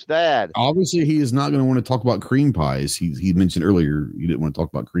Defense Dad. Obviously, he is not going to want to talk about cream pies. He mentioned earlier he didn't want to talk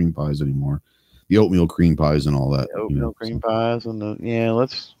about cream pies anymore. The oatmeal cream pies and all that. The oatmeal cream pies and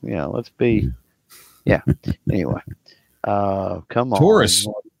let's be. Yeah. Anyway, come on. Taurus.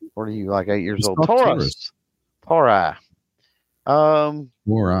 What are you, like 8 years It's old? called Taurus. Tauri.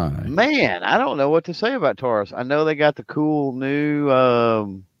 Or I. Man, I don't know what to say about Taurus. I know they got the cool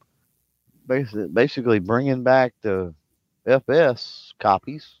new, basically bringing back the FS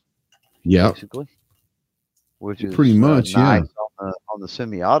copies, Yeah, basically, which pretty is much. Yeah. nice on the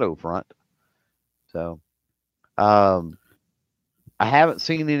semi-auto front. So, um, I haven't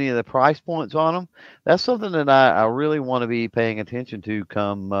seen any of the price points on them. That's something that I really want to be paying attention to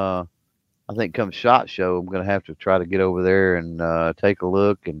come. I think come SHOT Show, I'm gonna have to try to get over there and take a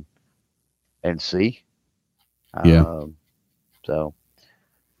look and see. Yeah. Um, so,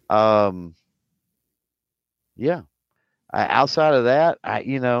 um, yeah. Outside of that,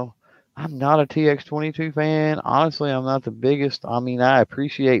 I'm not a TX22 fan. Honestly, I'm not the biggest. I mean, I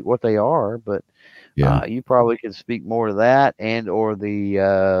appreciate what they are, but Yeah. you probably can speak more to that and or the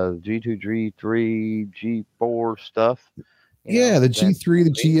G2, G3, G4 stuff. Yeah, the That G3,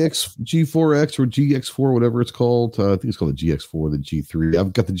 the GX, G4X, or GX4, whatever it's called. I think it's called the GX4, the G3.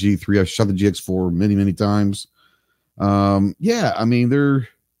 I've got the G3. I've shot the GX4 many, many times. Yeah, I mean they're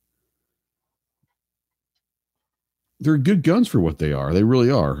good guns for what they are. They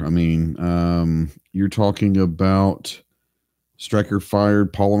really are. I mean, you're talking about striker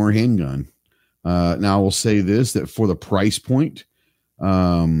fired polymer handgun. Now I will say this, that for the price point,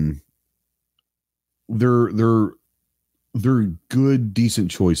 um, they're they're good, decent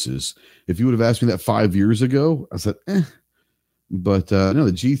choices. If you would have asked me that 5 years ago, I said, eh. But no,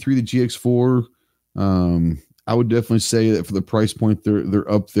 the G3, the GX4, I would definitely say that for the price point, they're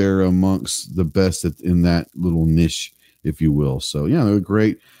up there amongst the best in that little niche, if you will. So yeah, they're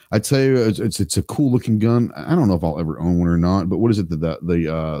great. I tell you, it's a cool looking gun. I don't know if I'll ever own one or not, but what is it?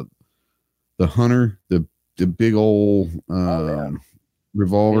 The Hunter, the big old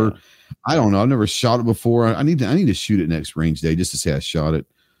revolver. yeah. I don't know. I've never shot it before. I need to shoot it next range day just to say I shot it.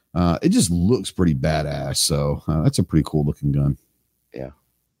 It just looks pretty badass. So that's a pretty cool looking gun. Yeah.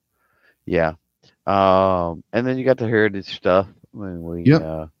 Yeah. And then you got the heritage stuff. I mean, we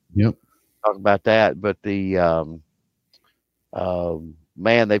Yep. Yep. talk about that, but the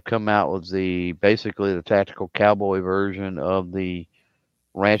man, they've come out with basically the tactical cowboy version of the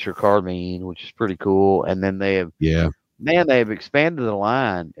Rancher carbine, which is pretty cool. And then Yeah. they have expanded the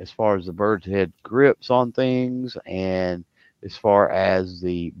line as far as the bird's head grips on things and as far as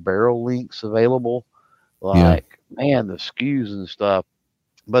the barrel links available. Yeah. Like, man, the SKUs and stuff.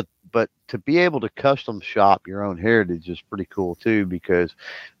 But to be able to custom shop your own heritage is pretty cool too, because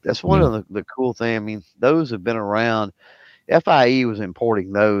that's one Yeah. of the cool things. I mean, those have been around. FIE was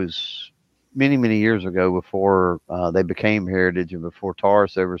importing those many, many years ago before they became heritage and before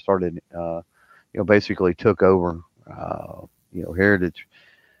Taurus ever started, basically took over, heritage.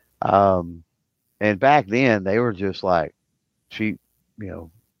 Um, and back then they were just like cheap, you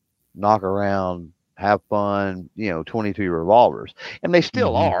know, knock around, have fun, 22 revolvers. And they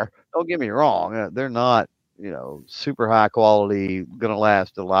still Mm-hmm. are. Don't get me wrong. They're not, super high quality, going to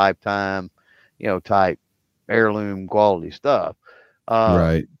last a lifetime, type heirloom quality stuff.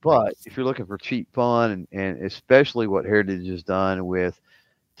 Right. But if you're looking for cheap fun and especially what Heritage has done with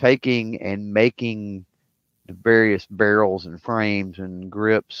taking and making the various barrels and frames and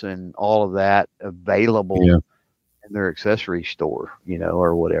grips and all of that available Yeah. in their accessory store,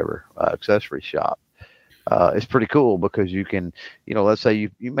 or whatever, accessory shop. It's pretty cool because you can, let's say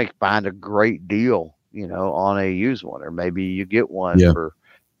you may find a great deal, on a used one, or maybe you get one Yeah. for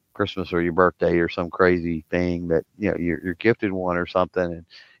Christmas or your birthday or some crazy thing that, you're gifted one or something and,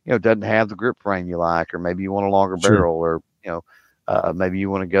 it doesn't have the grip frame you like, or maybe you want a longer Sure. barrel, or, maybe you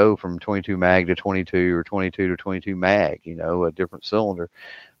want to go from 22 mag to 22 or 22 to 22 mag, a different cylinder.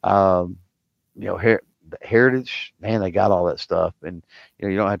 Um, Heritage, man, they got all that stuff, and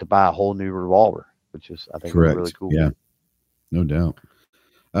you don't have to buy a whole new revolver, which is, I think, is really Correct. cool. Yeah. No doubt.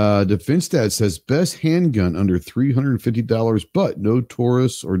 Defense Stat says best handgun under $350, but no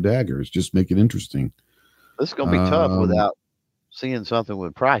Taurus or daggers. Just make it interesting. This is gonna be tough without seeing something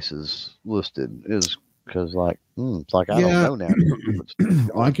with prices listed, is because it's like I don't Yeah. know now.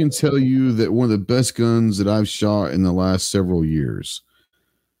 I can tell you that one of the best guns that I've shot in the last several years,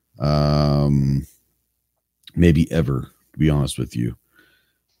 maybe ever, to be honest with you.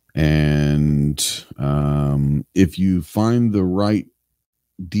 And if you find the right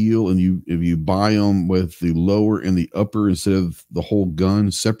deal and if you buy them with the lower and the upper instead of the whole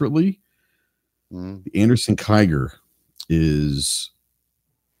gun separately, the Anderson Kiger is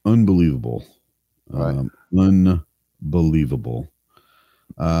unbelievable. Right. Unbelievable.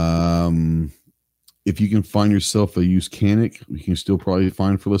 If you can find yourself a used Canic, you can still probably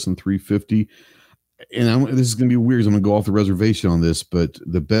find for less than $350. and this is going to be weird. I'm going to go off the reservation on this, but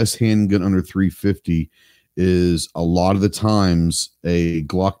the best handgun under 350 is a lot of the times a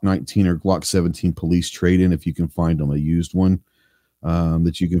Glock 19 or Glock 17 police trade-in, if you can find them, a used one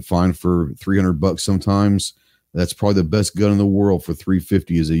that you can find for $300 sometimes. That's probably the best gun in the world for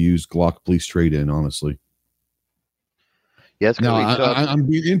 350 is a used Glock police trade-in, honestly. Yeah, it's now gonna be tough. I'm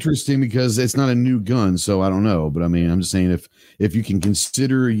being interesting because it's not a new gun, so I don't know. But I mean, I'm just saying if you can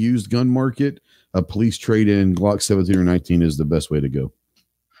consider a used gun market, a police trade-in Glock 17 or 19 is the best way to go.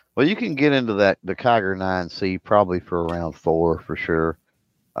 Well, you can get into the Kiger 9C probably for around $4 for sure.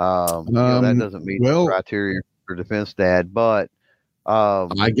 That doesn't meet the criteria for Defense Dad, but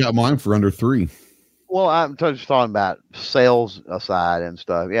I got mine for under $3. Well, I'm just talking about sales aside and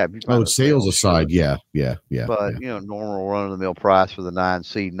stuff. Yeah. Sales aside. Sure. Yeah. But normal run of the mill price for the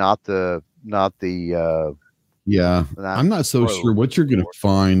 9C, not the. Yeah, I'm not so sure what you're going to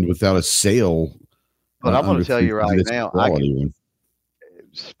find without a sale. But I'm going to tell you right now,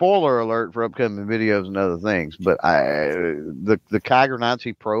 spoiler alert for upcoming videos and other things. But the Kiger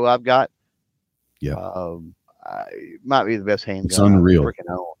 9C Pro I've got, might be the best handgun. It's unreal.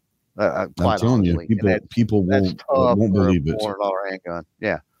 I'm telling you, people won't believe it. $400 handgun.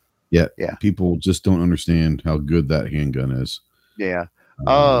 Yeah. People just don't understand how good that handgun is. Yeah.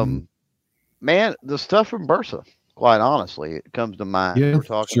 Man, the stuff from Bursa, quite honestly, it comes to mind. Yeah, we're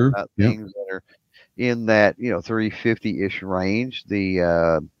talking about things that are in that 350-ish range.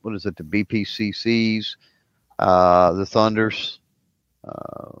 The what is it? The BPCCs, the Thunders,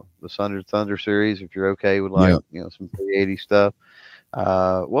 the Thunder series. If you're okay with some 380 stuff.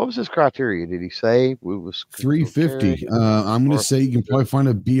 What was his criteria? Did he say it was 350? I'm going to say you can probably find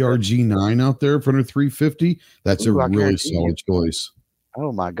a BRG 9 out there for under 350. That's a really solid choice.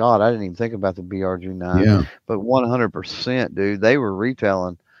 Oh my God, I didn't even think about the BRG 9. Yeah, but 100%, dude. They were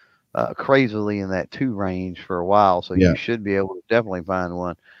retailing crazily in that 2 range for a while, so you should be able to definitely find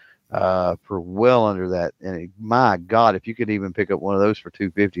one for well under that. And my God, if you could even pick up one of those for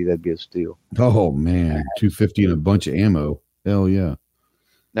 250, that'd be a steal. Oh man, 250 and a bunch of ammo. Hell yeah.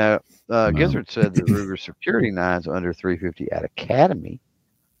 Now, Gizzard said the Ruger Security 9's under 350 at Academy.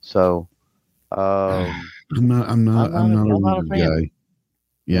 So, I'm not a Ruger guy.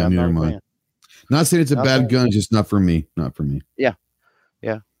 Yeah, neither am I. Not saying it's a bad gun, just not for me. Not for me. Yeah.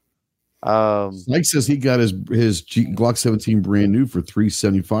 Mike says he got his Glock 17 brand new for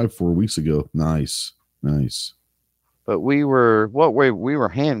 $375 4 weeks ago. Nice. But we were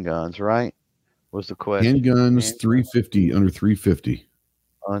handguns, right? Was the question. Handguns 350 under 350.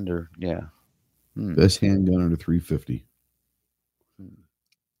 Under, yeah. Best handgun under 350.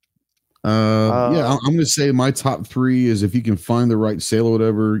 I'm going to say my top 3 is if you can find the right sale or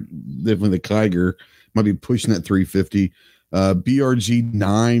whatever, definitely the Kiger might be pushing that 350. BRG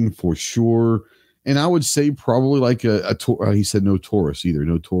 9 for sure. And I would say probably like he said no Taurus either.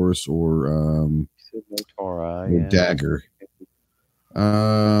 No Taurus or Dagger.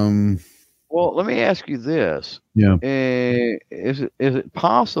 Well, let me ask you this. Yeah. Is it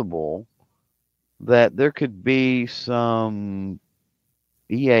possible that there could be some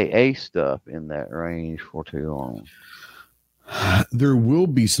EAA stuff in that range for too long? There will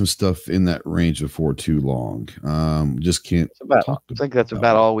be some stuff in that range before too long. Just can't talk about. I think that's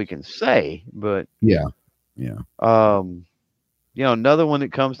about all we can say. But yeah. Another one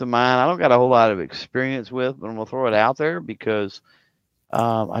that comes to mind. I don't got a whole lot of experience with, but I'm gonna throw it out there because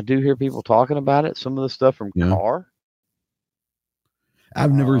I do hear people talking about it. Some of the stuff from Car.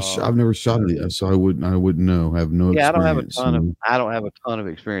 I've never shot it, so I wouldn't know. I have no. Yeah, I don't have a ton of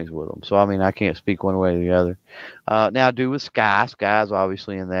experience with them, so I mean, I can't speak one way or the other. Now I do with Sky. Sky's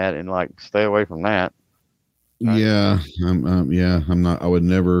obviously in that, and like stay away from that. Right? Yeah, I'm not. I would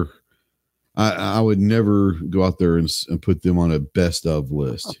never. I would never go out there and put them on a best of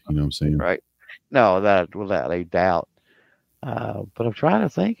list. You know what I'm saying? Right. No, that without a doubt. But I'm trying to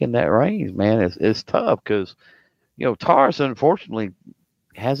think in that range, man. It's tough because Taurus unfortunately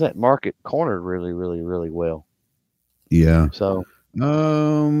has that market cornered really, really, really well. Yeah. So,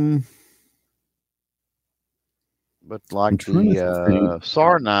 but like the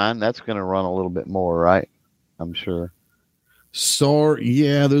SAR 9, that's going to run a little bit more, right? I'm sure. SAR,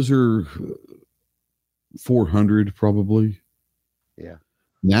 yeah, those are 400 probably. Yeah.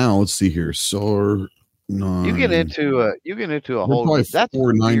 Now let's see here. SAR 9. You get into a whole. Probably that's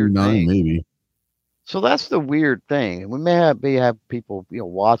 499 maybe. So that's the weird thing. We may have people,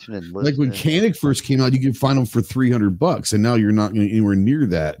 watching and listening. Like when Canic first came out, you could find them for $300, and now you're not going anywhere near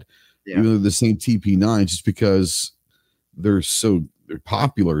that. Yeah. Even though the same TP9, just because they're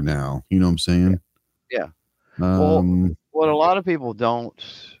popular now. You know what I'm saying? Yeah. Well, what a lot of people don't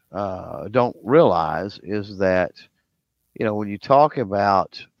don't realize is that, when you talk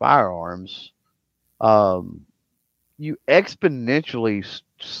about firearms, um, you exponentially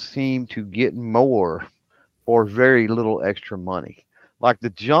seem to get more for very little extra money. Like the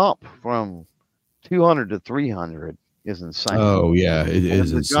jump from 200 to 300 is insane. Oh yeah, it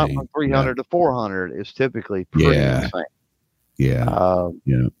is And the jump insane. from 300 to 400 is typically pretty Yeah, insane. yeah, Um,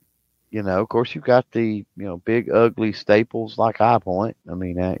 yeah. of course, you've got the, big ugly staples like High Point. I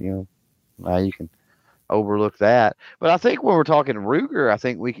mean, now you can overlook that. But I think when we're talking Ruger, I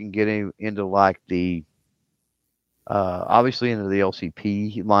think we can get into like the obviously into the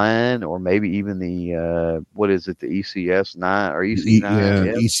LCP line, or maybe even the what is it, the ECS 9 or EC 9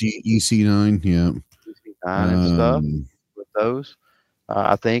 Yeah, F, EC9. Yeah. EC 9 and stuff Um, with those.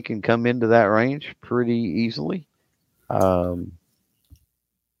 I think can come into that range pretty easily. Um,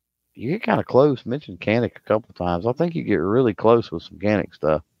 you get kind of close. Mentioned Canic a couple times. I think you get really close with some Canic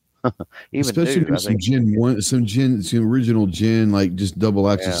stuff. Even especially new, maybe I some think. Gen 1, some original Gen, like just double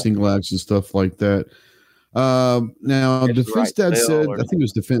action, Yeah, single action stuff like that. Now it's the Defense right Dad sale said, or I think it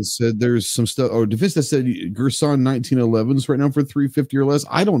was Defense said there's some stuff, or Defense Dad said Gerson 1911s right now for 350 or less.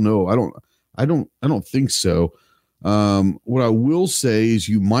 I don't know. I don't think so. What I will say is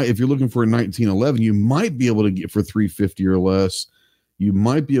you might, if you're looking for a 1911, you might be able to get for 350 or less. You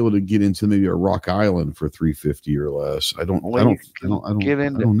might be able to get into maybe a Rock Island for 350 or less. well, you can get I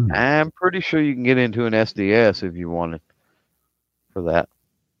into. don't know. I'm pretty sure you can get into an SDS if you wanted for that.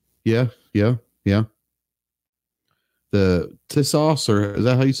 Yeah, yeah, yeah. The Tissos, or is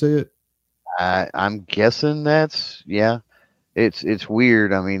that how you say it? I'm guessing that's, yeah. It's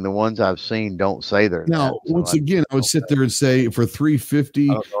weird. I mean, the ones I've seen don't say they're that. Now, So once again, I would sit there and say for I 350,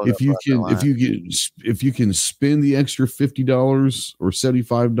 don't know enough about that line. if you can spend the extra $50 or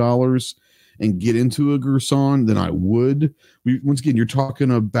 $75 and get into a Gerson, then I would. Once again, you're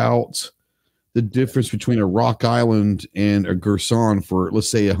talking about the difference between a Rock Island and a Gerson for, let's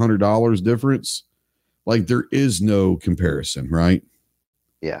say, $100 difference. Like there is no comparison, right?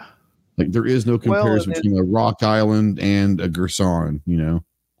 Yeah. Like there is no Well, comparison between a Rock Island and a Gerson, you know.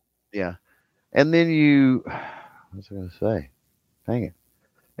 yeah. And then you, what was I going to say? Dang it.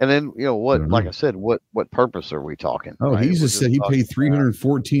 And then, I what, don't like know. I said, what purpose are we talking, Oh, right? he We're just said just he talking paid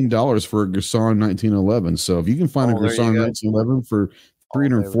 $314 for a Gerson 1911. So if you can find a oh, there you Gerson go. 1911 for All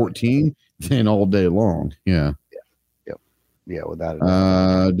day with that. 314, then all day long. Yeah. Yeah. Yep. Yeah, without a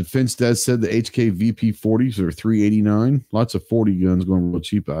doubt. Defense Dad said the HK VP 40s are 389. Lots of 40 guns going real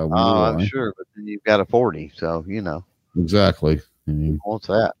cheap. I wonder I'm why. sure, but then you've got a 40, so, Exactly. I who mean, wants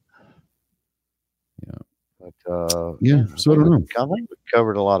that? yeah. But, Yeah. So I don't know. I think we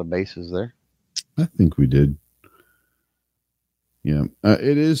covered a lot of bases there. I think we did. Yeah,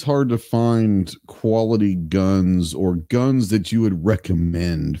 it is hard to find quality guns or guns that you would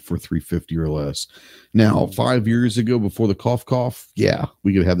recommend for 350 or less. Now, 5 years ago, before the cough, yeah,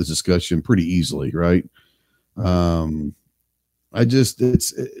 we could have this discussion pretty easily, right? I just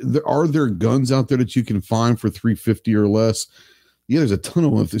are there guns out there that you can find for 350 or less? Yeah, there's a ton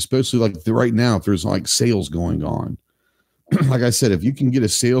of them, especially like right now, if there's like sales going on. Like I said, if you can get a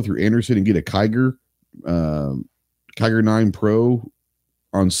sale through Anderson and get a Kiger, Kiger 9 Pro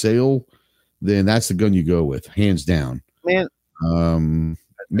on sale, then that's the gun you go with, hands down. Man,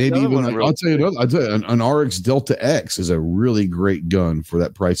 Maybe even like, really I'll tell you an RX Delta X is a really great gun for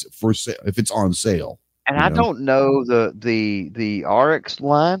that price for sale if it's on sale. and I don't know the RX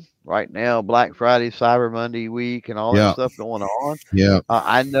line right now, Black Friday, Cyber Monday week, and all that Yeah, stuff going on. yeah.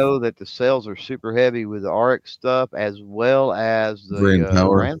 I know that the sales are super heavy with the RX stuff as well as Grand the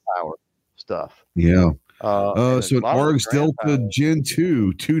Power. Grand Power stuff. Yeah. And So a an lot of the RX Grand Delta Power, Gen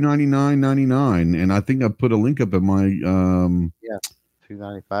 2, $299.99, and I think I put a link up in my yeah,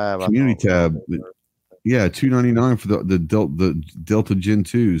 295 community I thought. tab. Yeah, $299 for the Delta Gen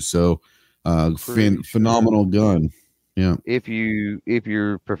 2. So phenomenal gun. Yeah. If you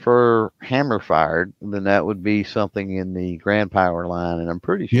prefer hammer fired, then that would be something in the Grand Power line, and I'm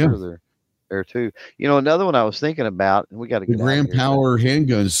pretty sure they're there too. Another one I was thinking about, and we got to The get out of Grand here. Power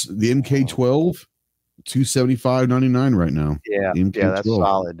handguns, the MK12, $275.99 right now. Yeah, that's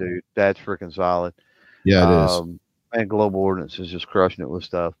solid, dude. That's freaking solid. Yeah, it is. And Global Ordnance is just crushing it with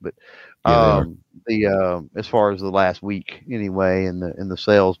stuff. But Yeah, the as far as the last week anyway, in the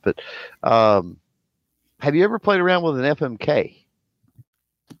sales. But have you ever played around with an FMK?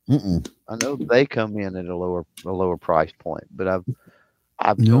 I know they come in at a lower price point, but I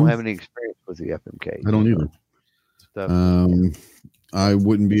don't have any experience with the FMK. I don't either. I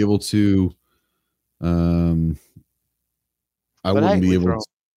wouldn't be able to. I wouldn't be able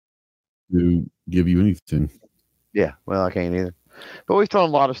to give you anything. Yeah, well, I can't either. But we've thrown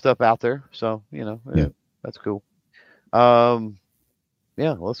a lot of stuff out there, so Yeah. that's cool. Um,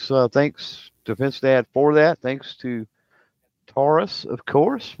 yeah, let's thanks to Fence Dad for that. Thanks to Taurus, of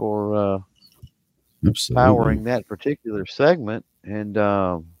course, for Absolutely. powering that particular segment. And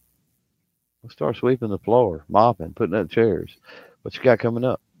we'll start sweeping the floor, mopping, putting up chairs. What you got coming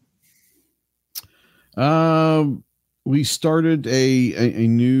up? We started a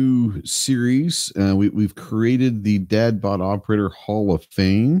new series. We've created the Dadbot Operator Hall of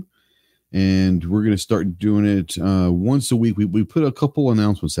Fame, and we're going to start doing it once a week. We put a couple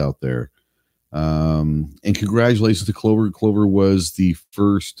announcements out there. And congratulations to Clover. Clover was the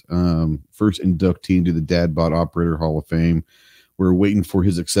first inductee into the Dadbot Operator Hall of Fame. We're waiting for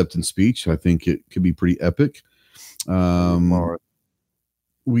his acceptance speech. I think it could be pretty epic.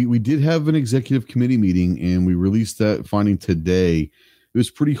 We did have an executive committee meeting, and we released that finding today. It was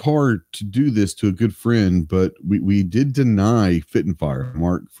pretty hard to do this to a good friend, but we did deny Fit and Fire,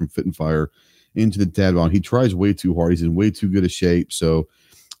 Mark from Fit and Fire, into the Dadbot. He tries way too hard. He's in way too good a shape. So,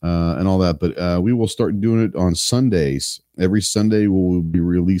 and all that, but we will start doing it on Sundays. Every Sunday we'll be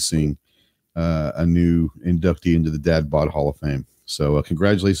releasing a new inductee into the Dadbot Hall of Fame. So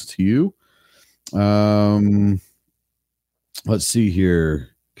congratulations to you. Let's see here.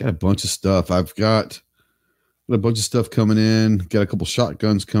 Got a bunch of stuff. I've got a bunch of stuff coming in. Got a couple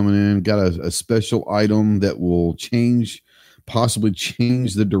shotguns coming in. Got a special item that will possibly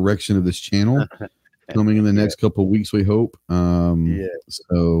change the direction of this channel. Coming in the next couple of weeks, we hope.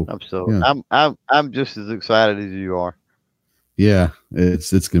 So I'm just as excited as you are. Yeah,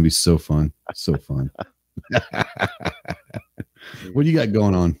 it's gonna be so fun. So fun. What do you got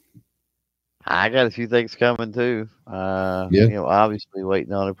going on? I got a few things coming too. Obviously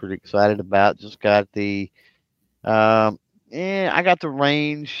waiting on it, pretty excited about. Just got the I got the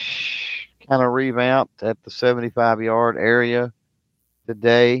range kind of revamped at the 75-yard area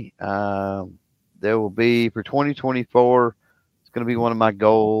today. There will be for 2024. It's going to be one of my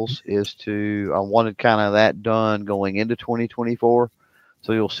goals I wanted kind of that done going into 2024.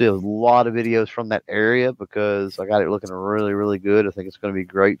 So you'll see a lot of videos from that area because I got it looking really, really good. I think it's going to be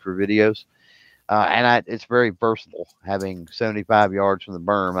great for videos. It's very versatile, having 75 yards from the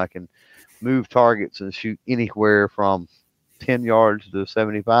berm. I can move targets and shoot anywhere from 10 yards to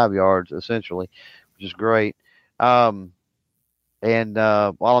 75 yards, essentially, which is great. While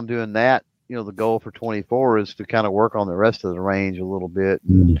I'm doing that, the goal for 24 is to kind of work on the rest of the range a little bit,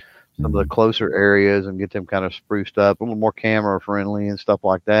 and some of the closer areas, and get them kind of spruced up, a little more camera friendly and stuff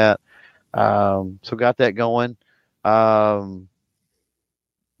like that. So got that going.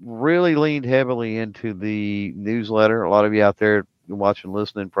 Really leaned heavily into the newsletter. A lot of you out there watching,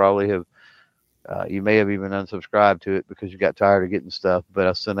 listening, probably have, you may have even unsubscribed to it because you got tired of getting stuff, but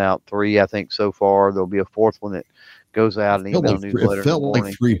I sent out 3, I think, so far. There'll be a 4th one that goes out, an email newsletter. It felt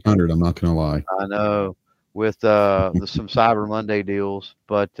like 300. I'm not going to lie. I know, with some Cyber Monday deals,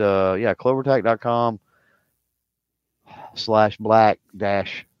 but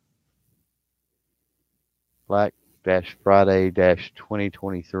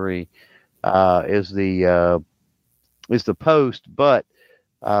is the post, but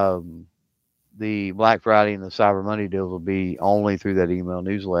the Black Friday and the Cyber Monday deals will be only through that email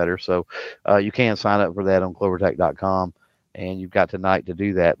newsletter. So you can sign up for that on clovertech.com, and you've got tonight to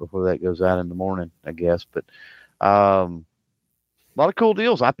do that before that goes out in the morning, I guess. But a lot of cool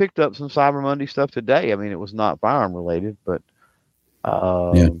deals. I picked up some Cyber Monday stuff today. I mean, it was not firearm related, but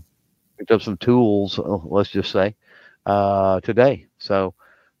picked up some tools, let's just say, today. So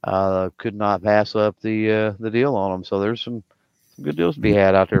could not pass up the deal on them. So there's some good deals to be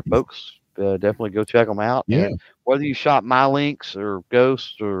had out there, folks. Definitely go check them out. Yeah. And whether you shop My Links or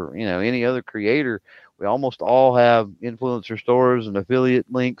Ghost or any other creator, we almost all have influencer stores and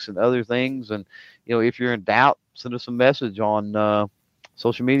affiliate links and other things. And if you're in doubt, send us a message on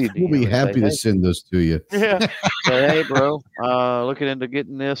social media. We'll be happy to send those to you. Yeah. Say, hey, bro, looking into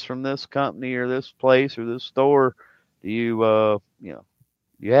getting this from this company or this place or this store. Do you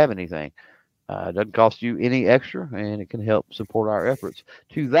you have anything? It doesn't cost you any extra, and it can help support our efforts.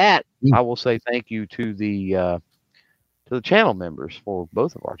 To that, I will say thank you to the channel members for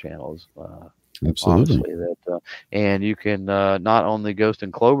both of our channels. Absolutely. Honestly, and you can not on the Ghost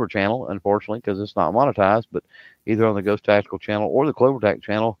and Clover channel, unfortunately, because it's not monetized, but either on the Ghost Tactical channel or the Clover Tac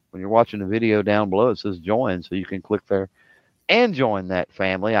channel. When you're watching the video down below, it says join, so you can click there and join that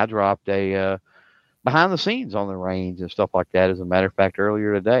family. I dropped a behind the scenes on the range and stuff like that, as a matter of fact,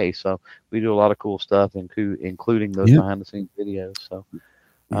 earlier today. So we do a lot of cool stuff, including those behind the scenes videos. So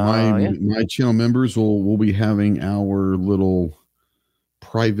my channel members will be having our little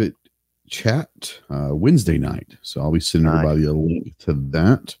private chat Wednesday night. So I'll be sending everybody a link to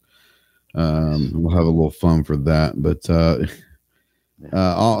that. We'll have a little fun for that. But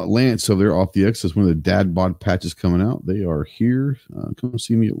Lance over there off the X is one of the dad bod patches coming out. They are here. Come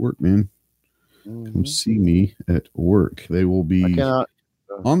see me at work, man. Come see me at work. They will be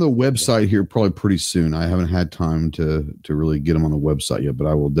on the website here probably pretty soon. I haven't had time to really get them on the website yet, but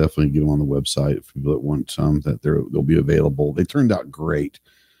I will definitely get them on the website if people that want some, that they'll be available. They turned out great.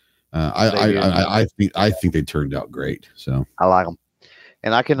 I think they turned out great. So I like them,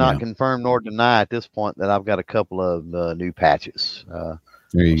 and I cannot confirm nor deny at this point that I've got a couple of new patches.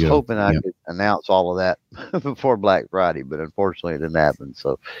 There you go. Hoping I could announce all of that before Black Friday, but unfortunately it didn't happen.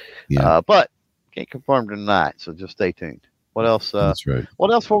 So, but can't confirm tonight. So just stay tuned. What else? That's right.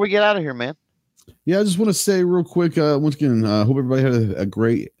 What else before we get out of here, man? Yeah, I just want to say real quick, once again, hope everybody had a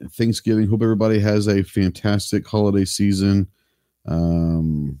great Thanksgiving. Hope everybody has a fantastic holiday season.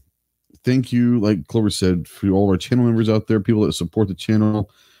 Thank you, like Clover said, for all of our channel members out there, people that support the channel.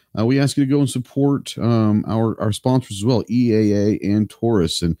 We ask you to go and support our sponsors as well, EAA and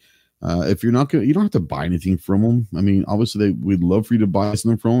Taurus. And if you're not going, you don't have to buy anything from them. I mean, obviously, we'd love for you to buy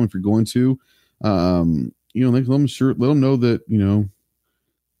something from them if you're going to. Let them know that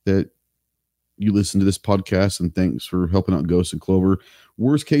that you listen to this podcast, and thanks for helping out Ghost and Clover.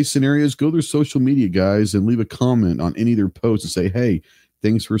 Worst case scenarios, go to their social media, guys, and leave a comment on any of their posts and say, hey,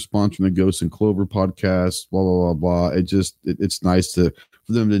 thanks for sponsoring the Ghost and Clover podcast, blah, blah, blah, blah. It's nice for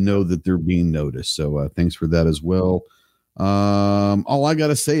them to know that they're being noticed. So thanks for that as well. All I got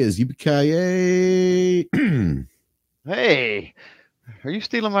to say is yippee-ki-yay. Hey, are you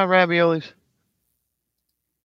stealing my raviolis?